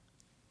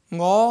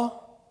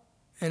law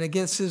and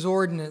against His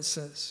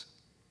ordinances.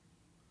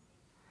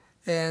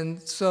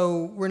 And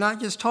so we're not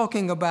just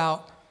talking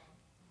about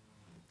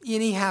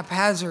any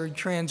haphazard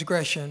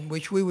transgression,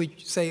 which we would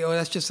say, oh,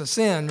 that's just a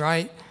sin,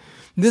 right?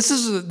 This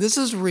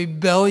is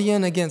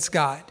rebellion against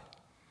God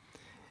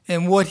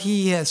and what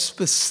He has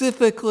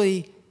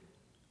specifically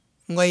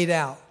laid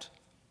out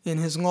in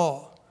His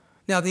law.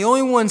 Now, the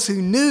only ones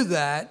who knew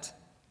that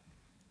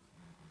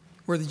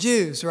were the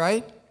Jews,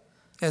 right?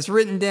 As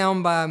written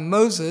down by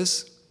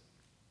Moses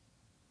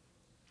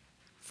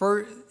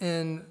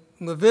in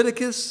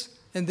Leviticus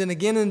and then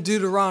again in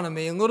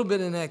Deuteronomy, a little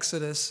bit in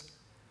Exodus,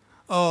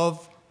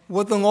 of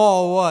what the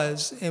law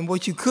was and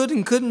what you could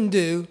and couldn't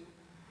do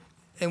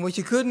and what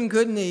you could and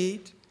couldn't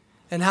eat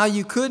and how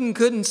you could and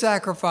couldn't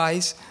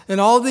sacrifice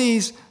and all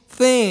these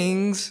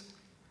things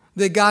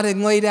that God had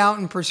laid out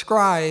and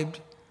prescribed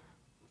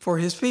for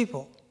His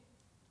people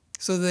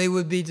so they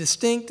would be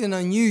distinct and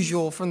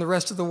unusual from the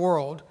rest of the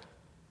world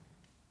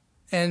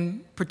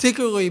and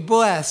particularly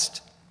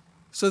blessed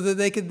so that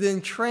they could then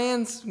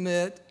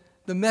transmit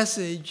the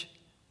message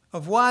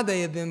of why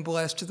they had been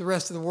blessed to the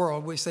rest of the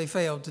world, which they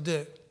failed to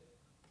do.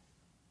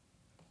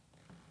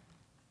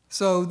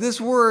 So this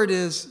word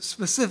is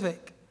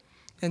specific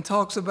and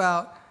talks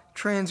about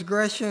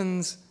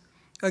transgressions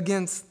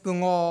against the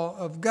law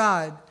of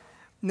God.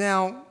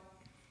 Now,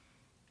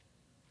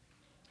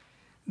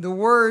 the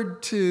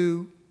word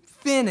to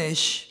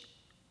finish,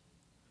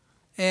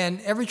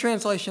 and every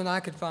translation I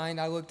could find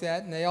I looked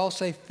at, and they all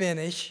say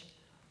finish,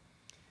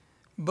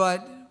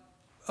 but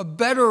a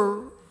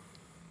better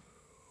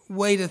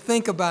way to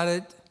think about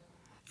it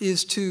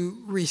is to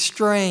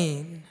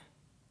restrain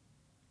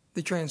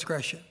the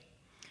transgression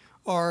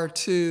or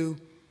to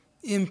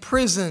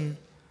imprison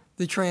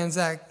the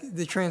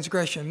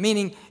transgression,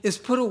 meaning it's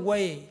put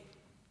away,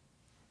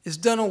 it's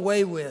done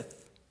away with.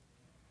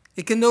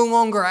 It can no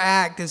longer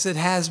act as it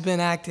has been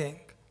acting.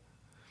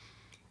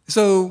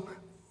 So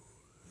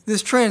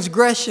this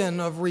transgression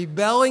of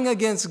rebelling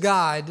against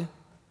God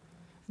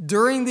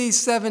during these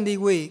 70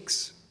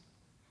 weeks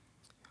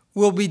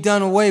will be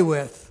done away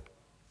with,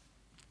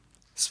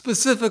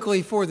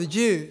 specifically for the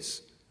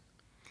Jews,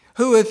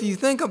 who, if you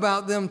think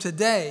about them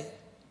today,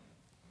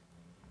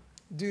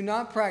 do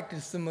not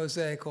practice the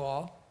Mosaic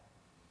Law,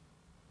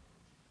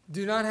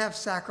 do not have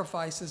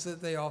sacrifices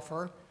that they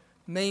offer.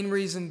 Main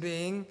reason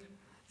being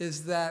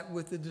is that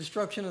with the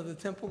destruction of the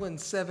temple in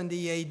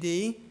 70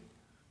 AD,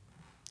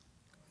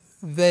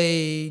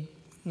 they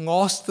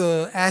lost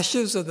the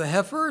ashes of the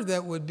heifer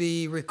that would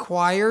be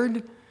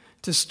required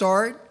to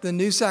start the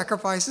new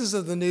sacrifices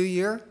of the new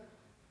year.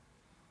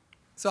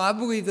 So I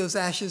believe those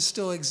ashes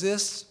still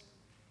exist,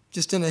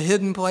 just in a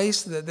hidden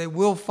place, that they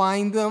will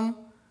find them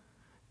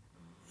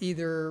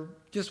either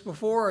just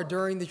before or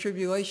during the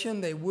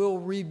tribulation. They will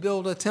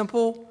rebuild a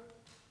temple,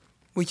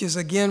 which is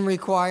again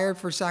required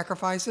for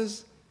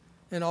sacrifices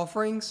and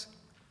offerings,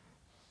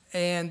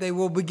 and they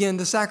will begin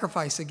to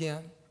sacrifice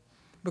again.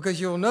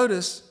 Because you'll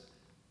notice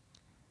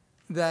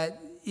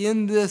that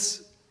in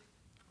this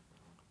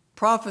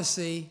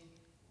prophecy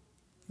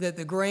that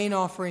the grain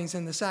offerings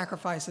and the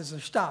sacrifices are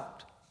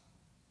stopped.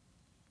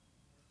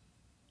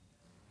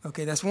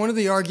 Okay, that's one of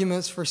the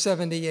arguments for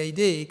 70 AD,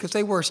 because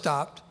they were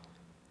stopped.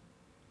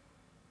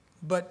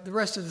 But the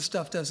rest of the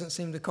stuff doesn't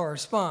seem to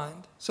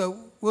correspond. So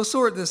we'll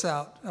sort this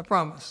out, I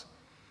promise.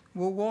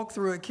 We'll walk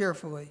through it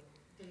carefully.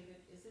 David,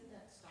 isn't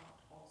that stopped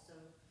also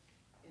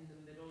in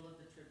the middle of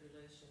the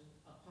tribulation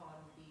upon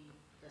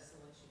the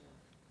desolation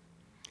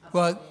of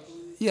Well,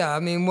 abomination? yeah,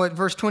 I mean, what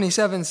verse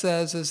 27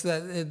 says is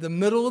that in the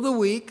middle of the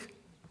week,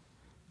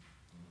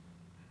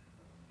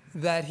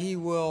 that he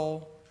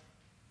will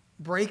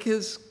break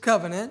his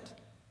covenant,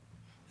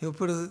 he'll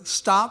put a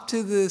stop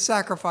to the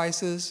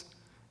sacrifices,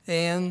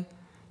 and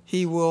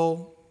he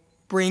will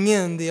bring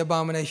in the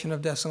abomination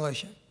of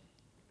desolation.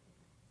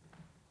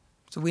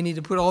 So we need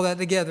to put all that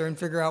together and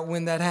figure out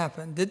when that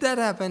happened. Did that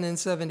happen in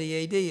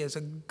 70 AD is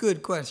a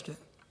good question.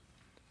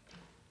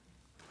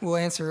 We'll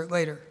answer it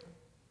later.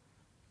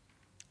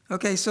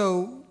 Okay,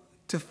 so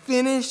to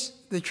finish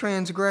the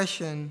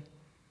transgression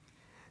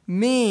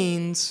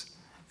means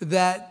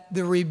that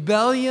the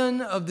rebellion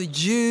of the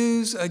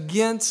Jews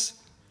against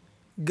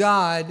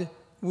God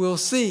will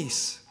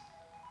cease.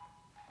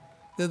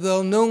 That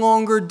they'll no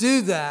longer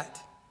do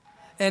that.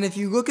 And if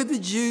you look at the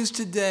Jews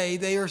today,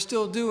 they are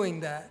still doing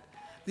that.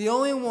 The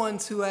only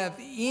ones who have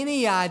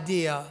any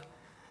idea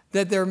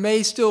that there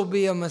may still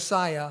be a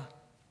Messiah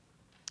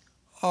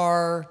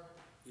are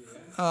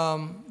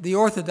the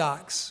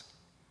Orthodox.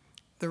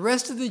 The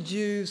rest of the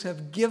Jews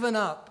have given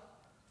up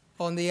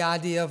on the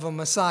idea of a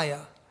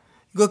Messiah.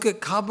 Look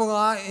at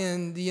Kabbalah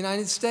in the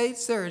United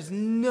States, there is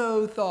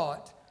no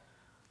thought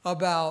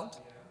about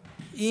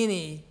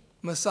any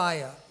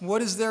Messiah.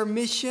 What is their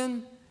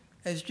mission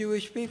as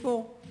Jewish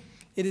people?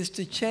 It is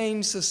to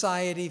change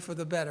society for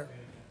the better.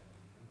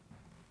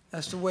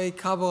 That's the way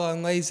Kabbalah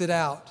lays it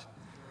out.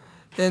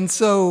 And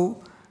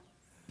so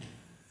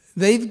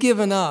they've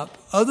given up,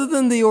 other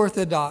than the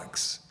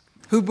Orthodox,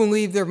 who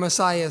believe their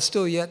Messiah is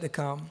still yet to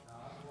come.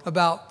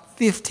 About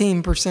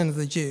 15% of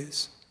the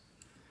Jews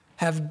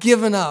have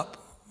given up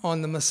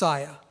on the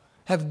Messiah,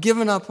 have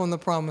given up on the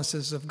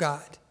promises of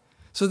God.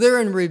 So they're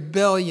in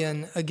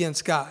rebellion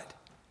against God.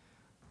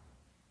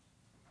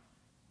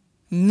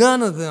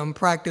 None of them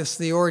practice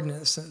the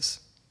ordinances.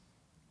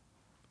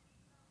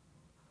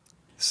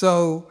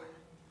 So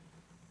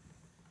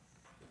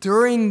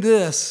during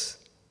this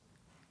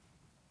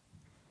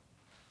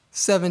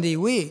 70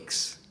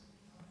 weeks,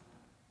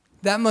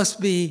 that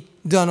must be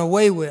done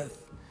away with.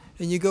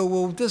 And you go,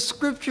 well, does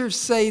Scripture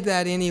say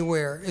that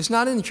anywhere? It's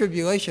not in the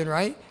tribulation,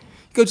 right?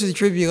 You go to the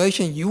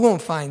tribulation, you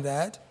won't find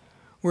that,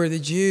 where the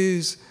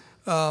Jews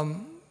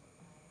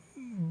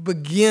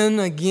begin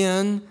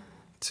again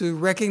to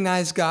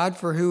recognize God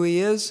for who he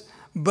is.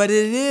 But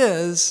it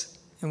is,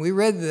 and we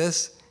read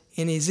this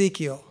in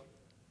Ezekiel,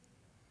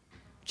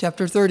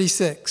 chapter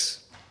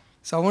 36.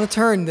 So I want to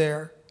turn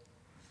there.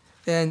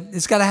 And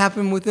it's got to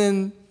happen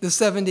within the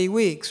 70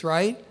 weeks,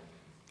 right?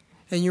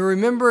 And you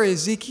remember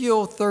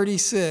Ezekiel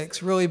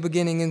 36, really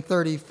beginning in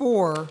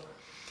 34,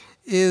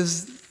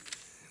 is,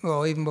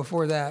 well, even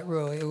before that,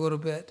 really, a little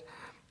bit,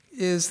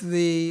 is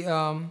the,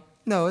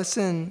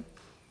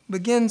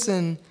 begins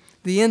in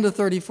the end of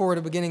 34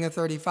 to beginning of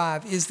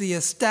 35, is the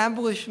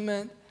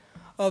establishment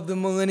of the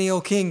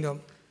millennial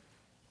kingdom.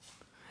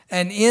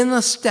 And in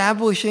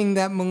establishing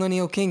that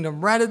millennial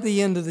kingdom, right at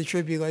the end of the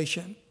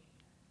tribulation,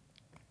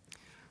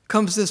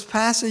 comes this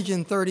passage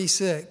in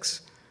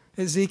 36,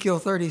 Ezekiel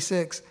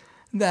 36,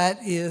 that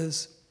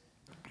is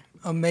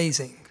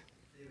amazing.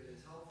 David,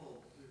 it's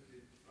helpful,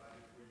 right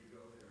before you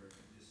go there,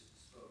 you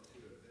just spoke to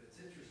it, but it's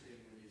interesting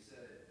when you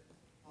said it.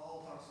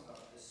 Paul talks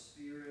about the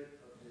spirit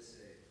of this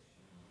age.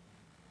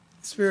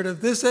 The spirit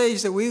of this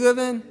age that we live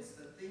in? It's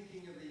the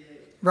thinking of the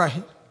age. Right.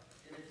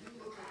 And if you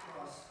look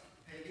across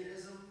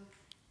paganism,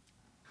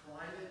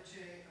 climate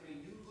change, I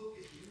mean, you look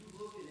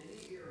in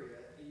any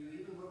area, and you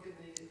even look in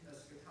the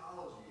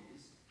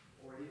eschatologies,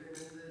 or even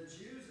in the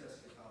Jews'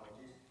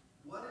 eschatologies,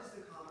 what is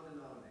the common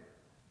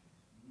denominator?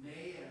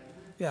 Man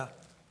Yeah.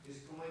 is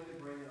going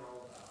to bring it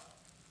all about.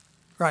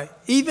 Right.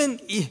 Even,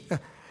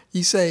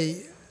 you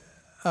say,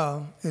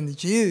 in the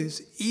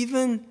Jews,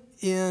 even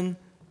in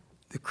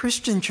the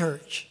Christian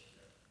church,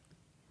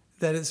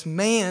 that it's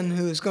man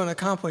who is going to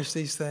accomplish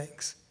these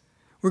things.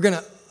 We're going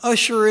to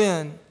usher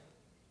in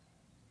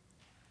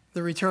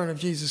the return of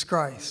Jesus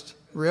Christ.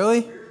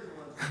 Really? We're the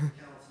ones with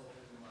the counsel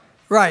and the might.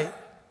 Right.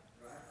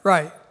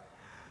 Right.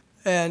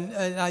 And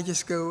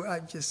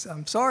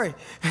I'm sorry.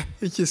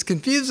 It just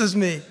confuses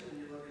me. When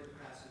you look at the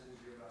passages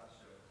you're about to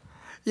show.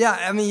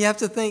 Yeah, I mean, you have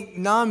to think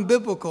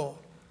non-biblical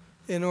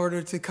in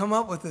order to come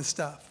up with this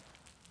stuff.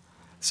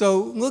 So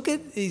look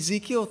at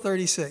Ezekiel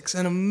 36,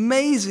 an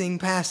amazing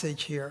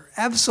passage here,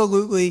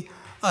 absolutely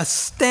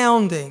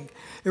astounding.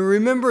 And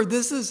remember,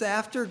 this is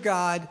after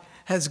God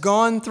has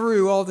gone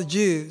through all the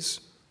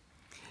Jews,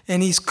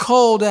 and he's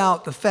culled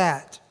out the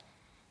fat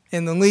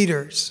and the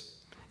leaders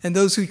and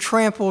those who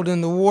trampled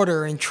in the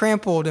water and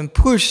trampled and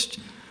pushed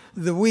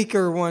the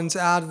weaker ones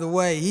out of the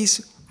way.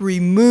 He's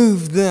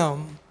removed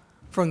them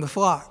from the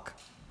flock.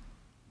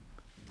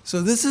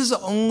 So this is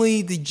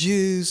only the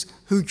Jews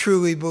who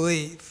truly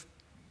believe.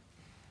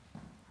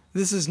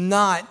 This is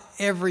not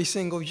every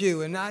single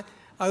Jew. And I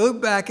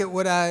look back at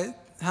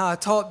how I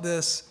taught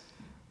this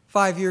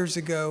 5 years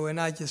ago, and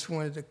I just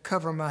wanted to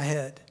cover my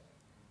head.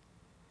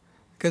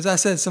 Because I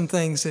said some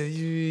things that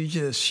you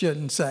just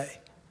shouldn't say.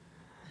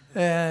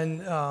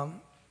 And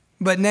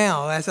but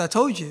now, as I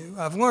told you,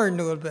 I've learned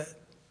a little bit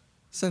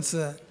since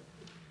then.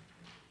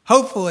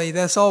 Hopefully,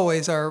 that's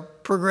always our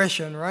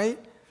progression, right?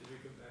 Should we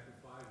come back in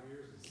 5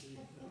 years and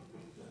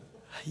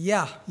see?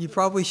 Yeah, you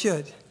probably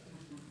should.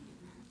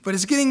 But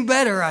it's getting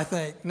better, I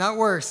think, not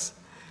worse.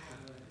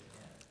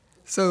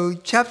 So,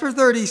 chapter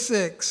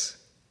 36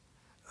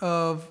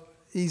 of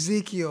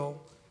Ezekiel,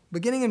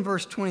 beginning in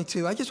verse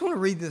 22, I just want to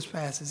read this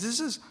passage. This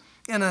is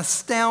an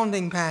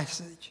astounding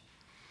passage.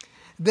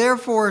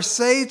 Therefore,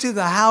 say to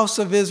the house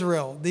of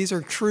Israel, these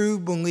are true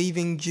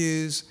believing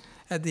Jews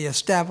at the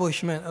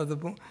establishment of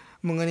the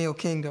millennial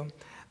kingdom.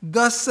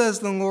 Thus says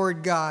the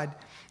Lord God,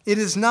 it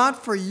is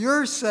not for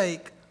your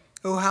sake,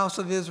 O house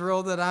of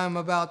Israel, that I am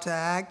about to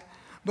act,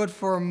 but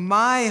for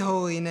my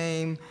holy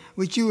name,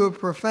 which you have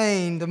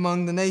profaned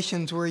among the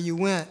nations where you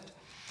went.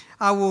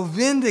 I will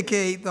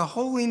vindicate the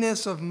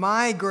holiness of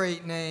my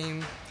great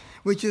name,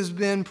 which has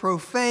been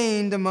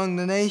profaned among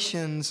the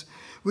nations,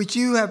 which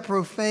you have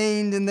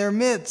profaned in their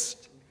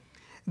midst.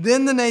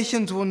 Then the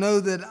nations will know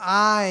that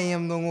I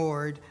am the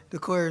Lord,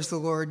 declares the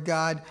Lord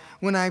God,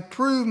 when I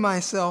prove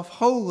myself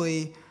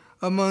holy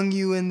among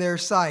you in their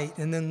sight.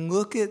 And then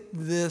look at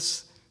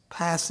this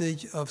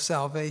passage of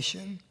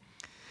salvation.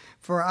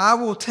 For I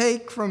will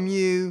take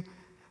you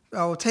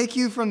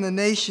from the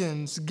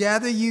nations,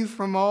 gather you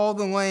from all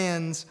the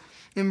lands,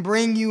 and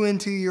bring you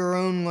into your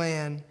own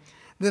land.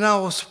 Then I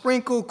will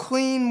sprinkle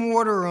clean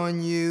water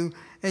on you,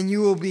 and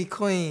you will be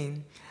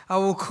clean. I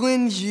will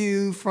cleanse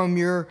you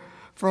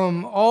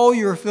from all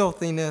your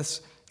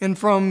filthiness and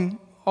from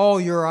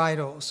all your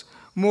idols.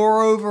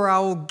 Moreover, I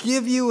will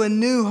give you a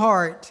new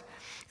heart,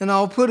 and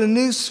I'll put a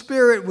new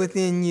spirit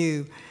within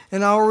you,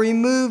 and I'll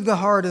remove the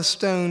heart of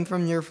stone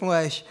from your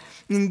flesh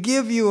and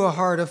give you a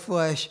heart of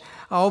flesh.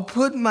 I'll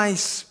put my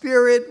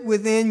spirit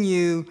within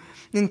you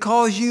and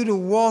cause you to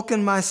walk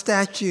in my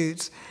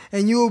statutes,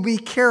 and you will be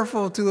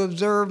careful to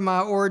observe my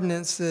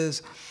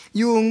ordinances.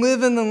 You will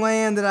live in the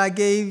land that I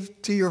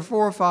gave to your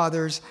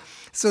forefathers,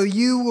 so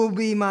you will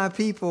be my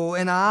people,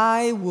 and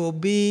I will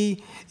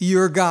be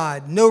your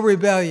God. No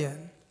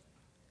rebellion.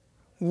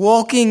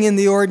 Walking in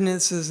the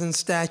ordinances and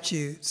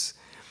statutes.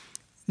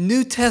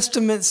 New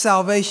Testament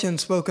salvation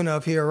spoken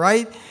of here,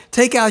 right?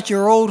 Take out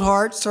your old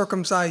heart,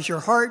 circumcise your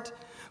heart,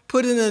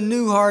 put in a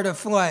new heart of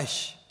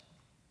flesh.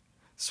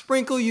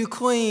 Sprinkle you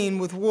clean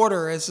with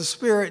water, as the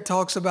Spirit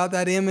talks about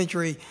that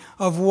imagery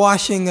of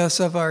washing us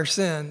of our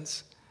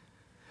sins.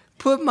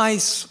 Put my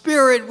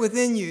spirit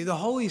within you, the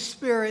Holy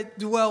Spirit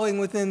dwelling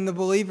within the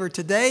believer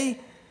today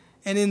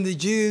and in the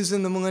Jews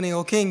in the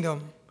millennial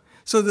kingdom,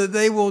 so that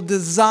they will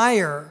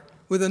desire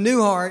with a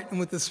new heart and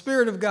with the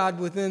Spirit of God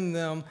within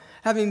them,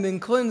 having been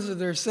cleansed of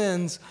their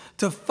sins,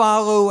 to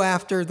follow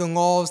after the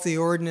laws, the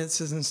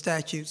ordinances, and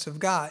statutes of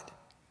God.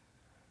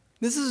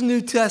 This is New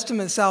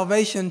Testament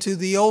salvation to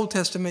the Old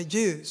Testament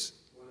Jews.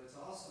 Well, it's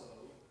also,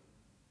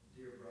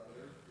 dear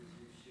brother, as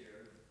you've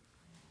shared,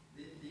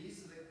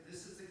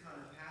 this is the kind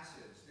of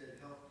passage that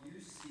help you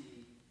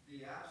see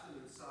the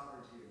absolute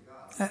sovereignty of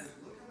God. Because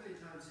look how many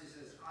times he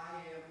says, I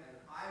am and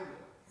I will.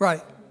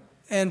 Right.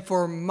 And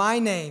for my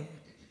name.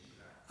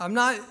 I'm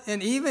not,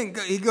 and even,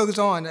 he goes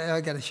on,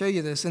 I got to show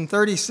you this. In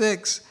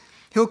 36,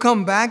 he'll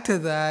come back to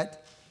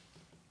that.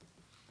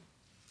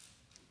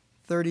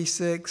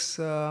 36,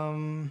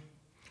 verse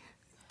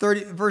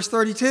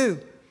 32.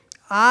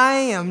 I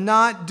am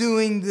not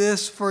doing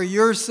this for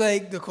your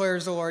sake,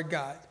 declares the Lord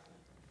God.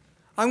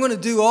 I'm going to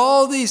do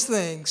all these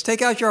things.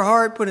 Take out your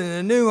heart, put in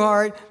a new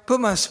heart, put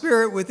my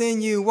spirit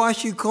within you,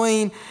 wash you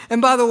clean. And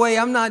by the way,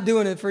 I'm not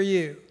doing it for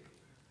you.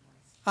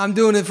 I'm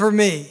doing it for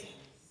me.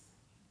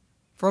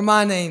 For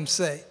my name's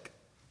sake.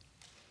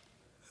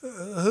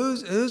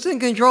 Who's in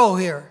control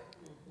here?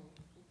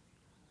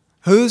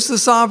 Who's the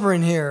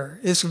sovereign here?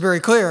 It's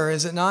very clear,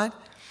 is it not?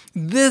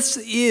 This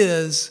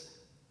is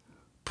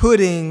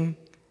finishing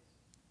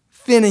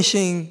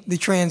the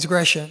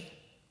transgression.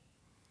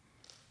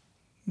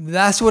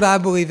 That's what I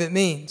believe it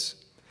means.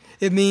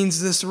 It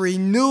means this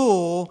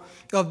renewal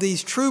of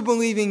these true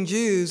believing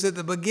Jews at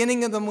the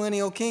beginning of the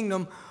millennial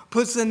kingdom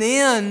puts an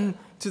end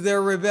to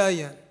their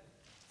rebellion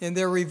and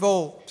their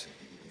revolt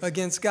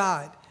against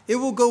God. It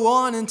will go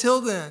on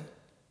until then.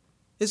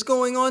 It's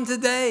going on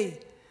today.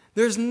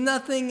 There's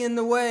nothing in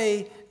the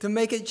way to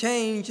make it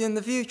change in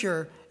the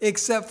future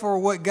except for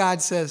what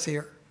God says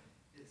here.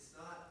 It's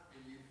not,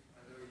 and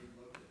I know you've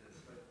looked at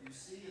this, but you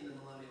see in the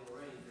millennial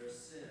reign, there's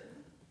sin,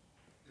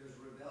 there's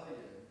rebellion,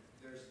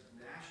 there's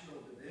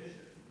national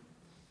division,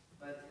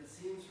 but it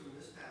seems from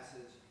this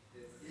passage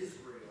that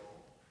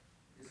Israel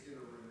is going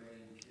to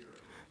remain pure.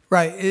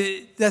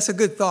 Right. That's a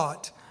good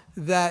thought.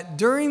 That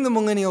during the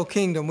millennial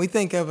kingdom, we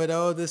think of it,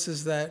 oh, this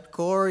is that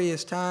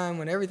glorious time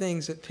when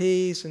everything's at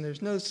peace and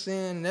there's no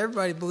sin and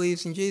everybody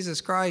believes in Jesus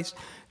Christ.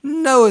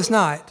 No, it's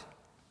not.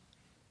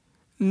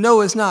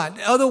 No, it's not.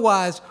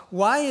 Otherwise,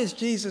 why is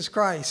Jesus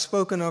Christ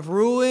spoken of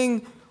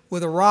ruling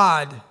with a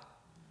rod?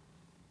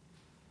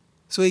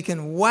 So he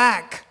can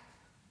whack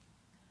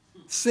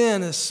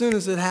sin as soon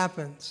as it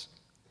happens.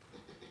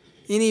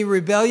 Any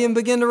rebellion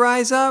begin to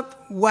rise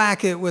up,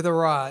 whack it with a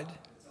rod.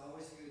 It's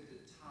always good to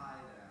tie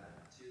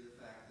that to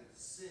the fact that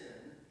sin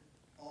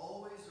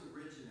always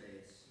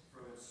originates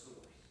from its source.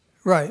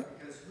 Right.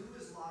 Because who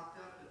is locked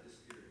up at this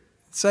period?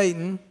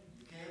 Satan.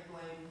 You can't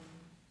blame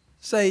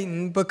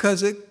Satan,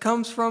 because it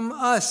comes from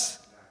us.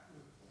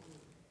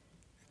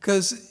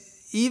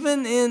 Because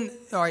even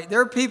all right,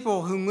 there are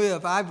people who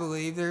live, I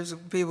believe, there's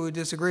people who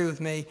disagree with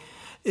me,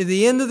 at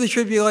the end of the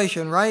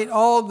tribulation, right?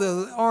 All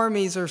the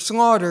armies are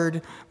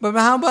slaughtered, but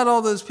how about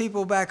all those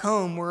people back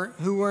home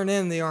who weren't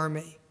in the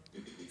army?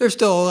 They're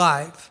still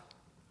alive.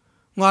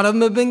 A lot of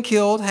them have been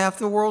killed. Half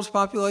the world's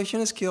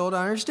population is killed.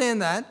 I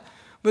understand that.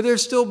 But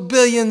there's still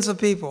billions of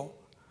people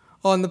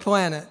on the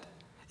planet,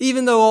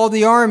 even though all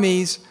the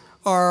armies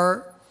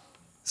are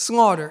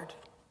slaughtered.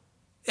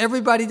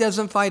 Everybody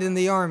doesn't fight in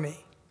the army.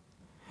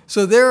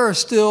 So there are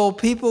still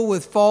people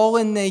with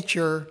fallen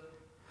nature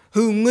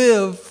who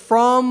live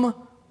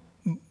from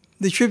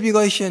the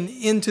tribulation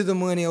into the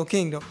millennial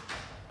kingdom.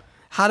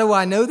 How do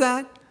I know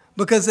that?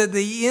 Because at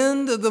the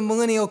end of the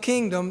millennial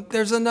kingdom,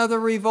 there's another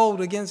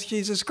revolt against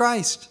Jesus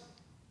Christ.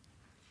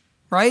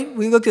 Right?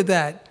 We look at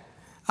that.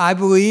 I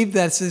believe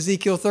that's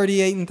Ezekiel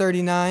 38 and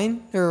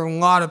 39. There are a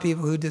lot of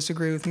people who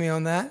disagree with me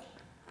on that.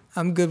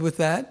 I'm good with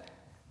that.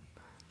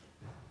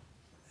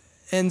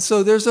 And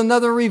so there's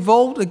another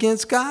revolt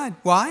against God.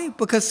 Why?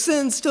 Because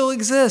sin still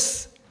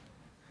exists.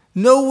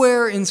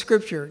 Nowhere in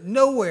Scripture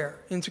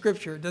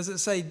does it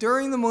say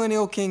during the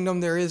millennial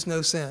kingdom there is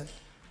no sin,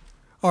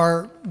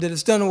 or that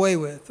it's done away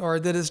with, or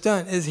that it's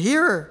done. Is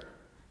here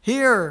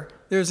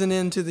there's an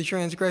end to the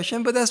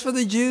transgression, but that's for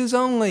the Jews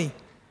only.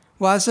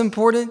 Why it's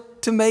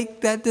important to make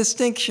that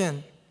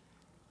distinction.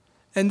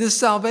 And this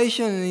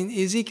salvation in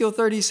Ezekiel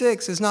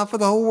 36 is not for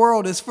the whole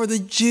world, it's for the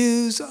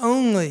Jews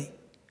only.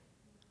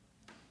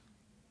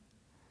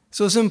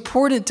 So it's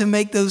important to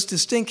make those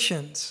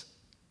distinctions.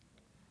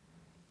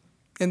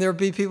 And there'll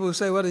be people who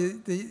say, well,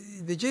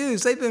 the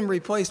Jews, they've been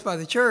replaced by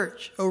the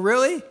church. Oh,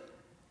 really?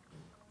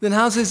 Then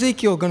how's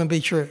Ezekiel going to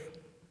be true?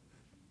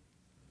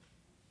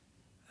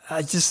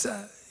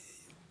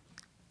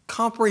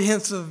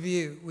 Comprehensive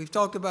view. We've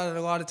talked about it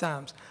a lot of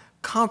times.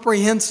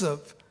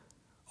 Comprehensive.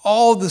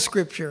 All the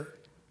Scripture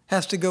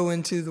has to go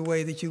into the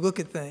way that you look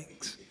at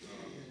things.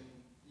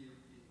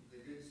 The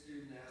good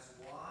student asks,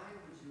 why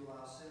would you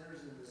allow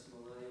sinners in this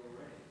millennial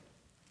reign?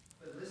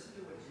 But listen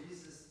to what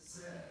Jesus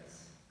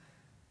says.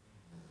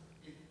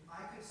 If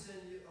I could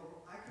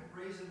I could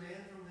raise a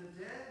man from the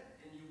dead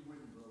and you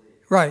wouldn't believe.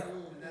 Right.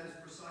 And that is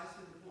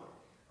precisely the point.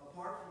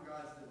 Apart from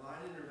God's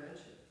divine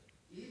intervention,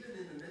 even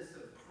in the midst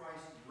of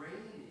Christ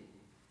reigning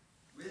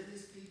with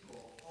his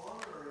people on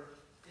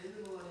earth in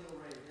the millennial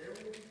reign, there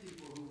will be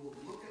people who will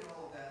look at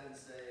all of that and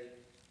say,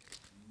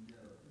 no.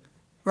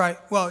 Right.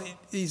 Well,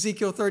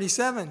 Ezekiel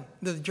 37,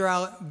 the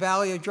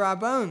valley of dry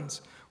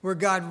bones, where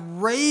God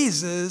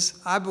raises,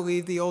 I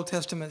believe, the Old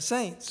Testament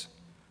saints,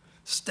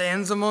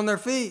 stands them on their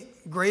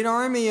feet, great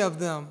army of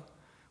them.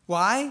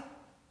 Why?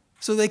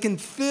 So they can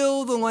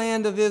fill the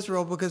land of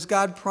Israel, because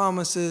God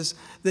promises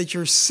that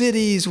your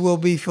cities will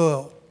be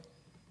full.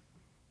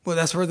 Well,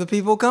 that's where the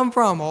people come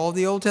from, all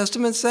the Old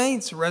Testament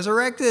saints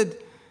resurrected.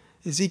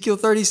 Ezekiel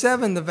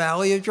 37, the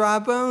valley of dry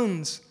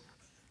bones.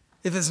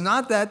 If it's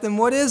not that, then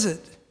what is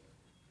it?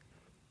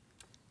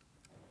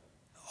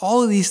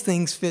 All of these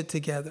things fit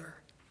together.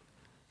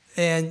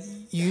 And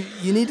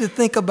you need to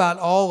think about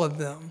all of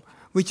them,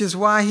 which is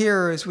why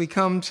here, as we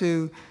come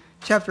to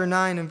chapter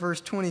 9 and verse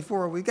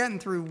 24, we've gotten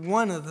through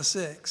one of the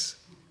 6.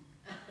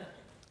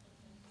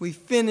 We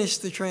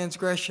finished the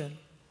transgression.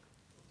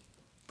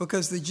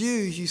 Because the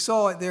Jews, you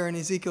saw it there in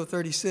Ezekiel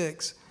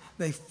 36,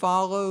 they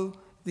follow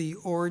the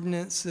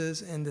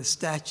ordinances and the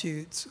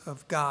statutes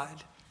of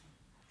God.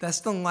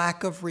 That's the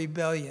lack of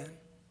rebellion.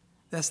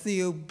 That's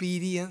the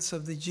obedience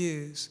of the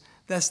Jews.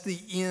 That's the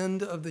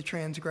end of the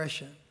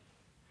transgression.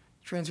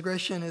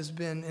 Transgression has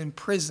been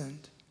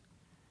imprisoned.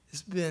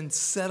 It's been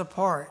set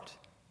apart.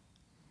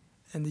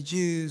 And the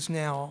Jews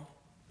now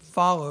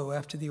follow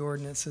after the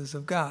ordinances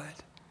of God.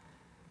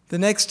 The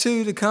next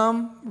two to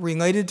come,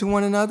 related to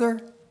one another,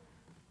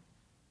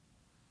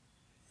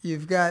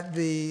 you've got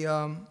the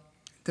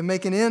to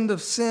make an end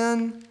of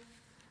sin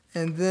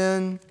and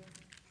then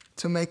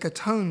to make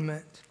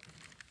atonement.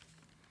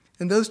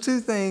 And those two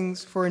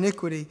things for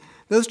iniquity,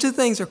 those two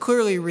things are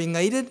clearly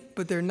related,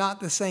 but they're not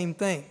the same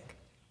thing.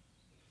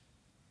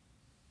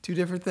 Two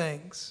different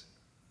things.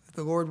 If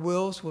the Lord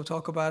wills, we'll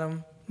talk about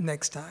them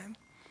next time.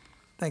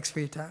 Thanks for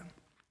your time.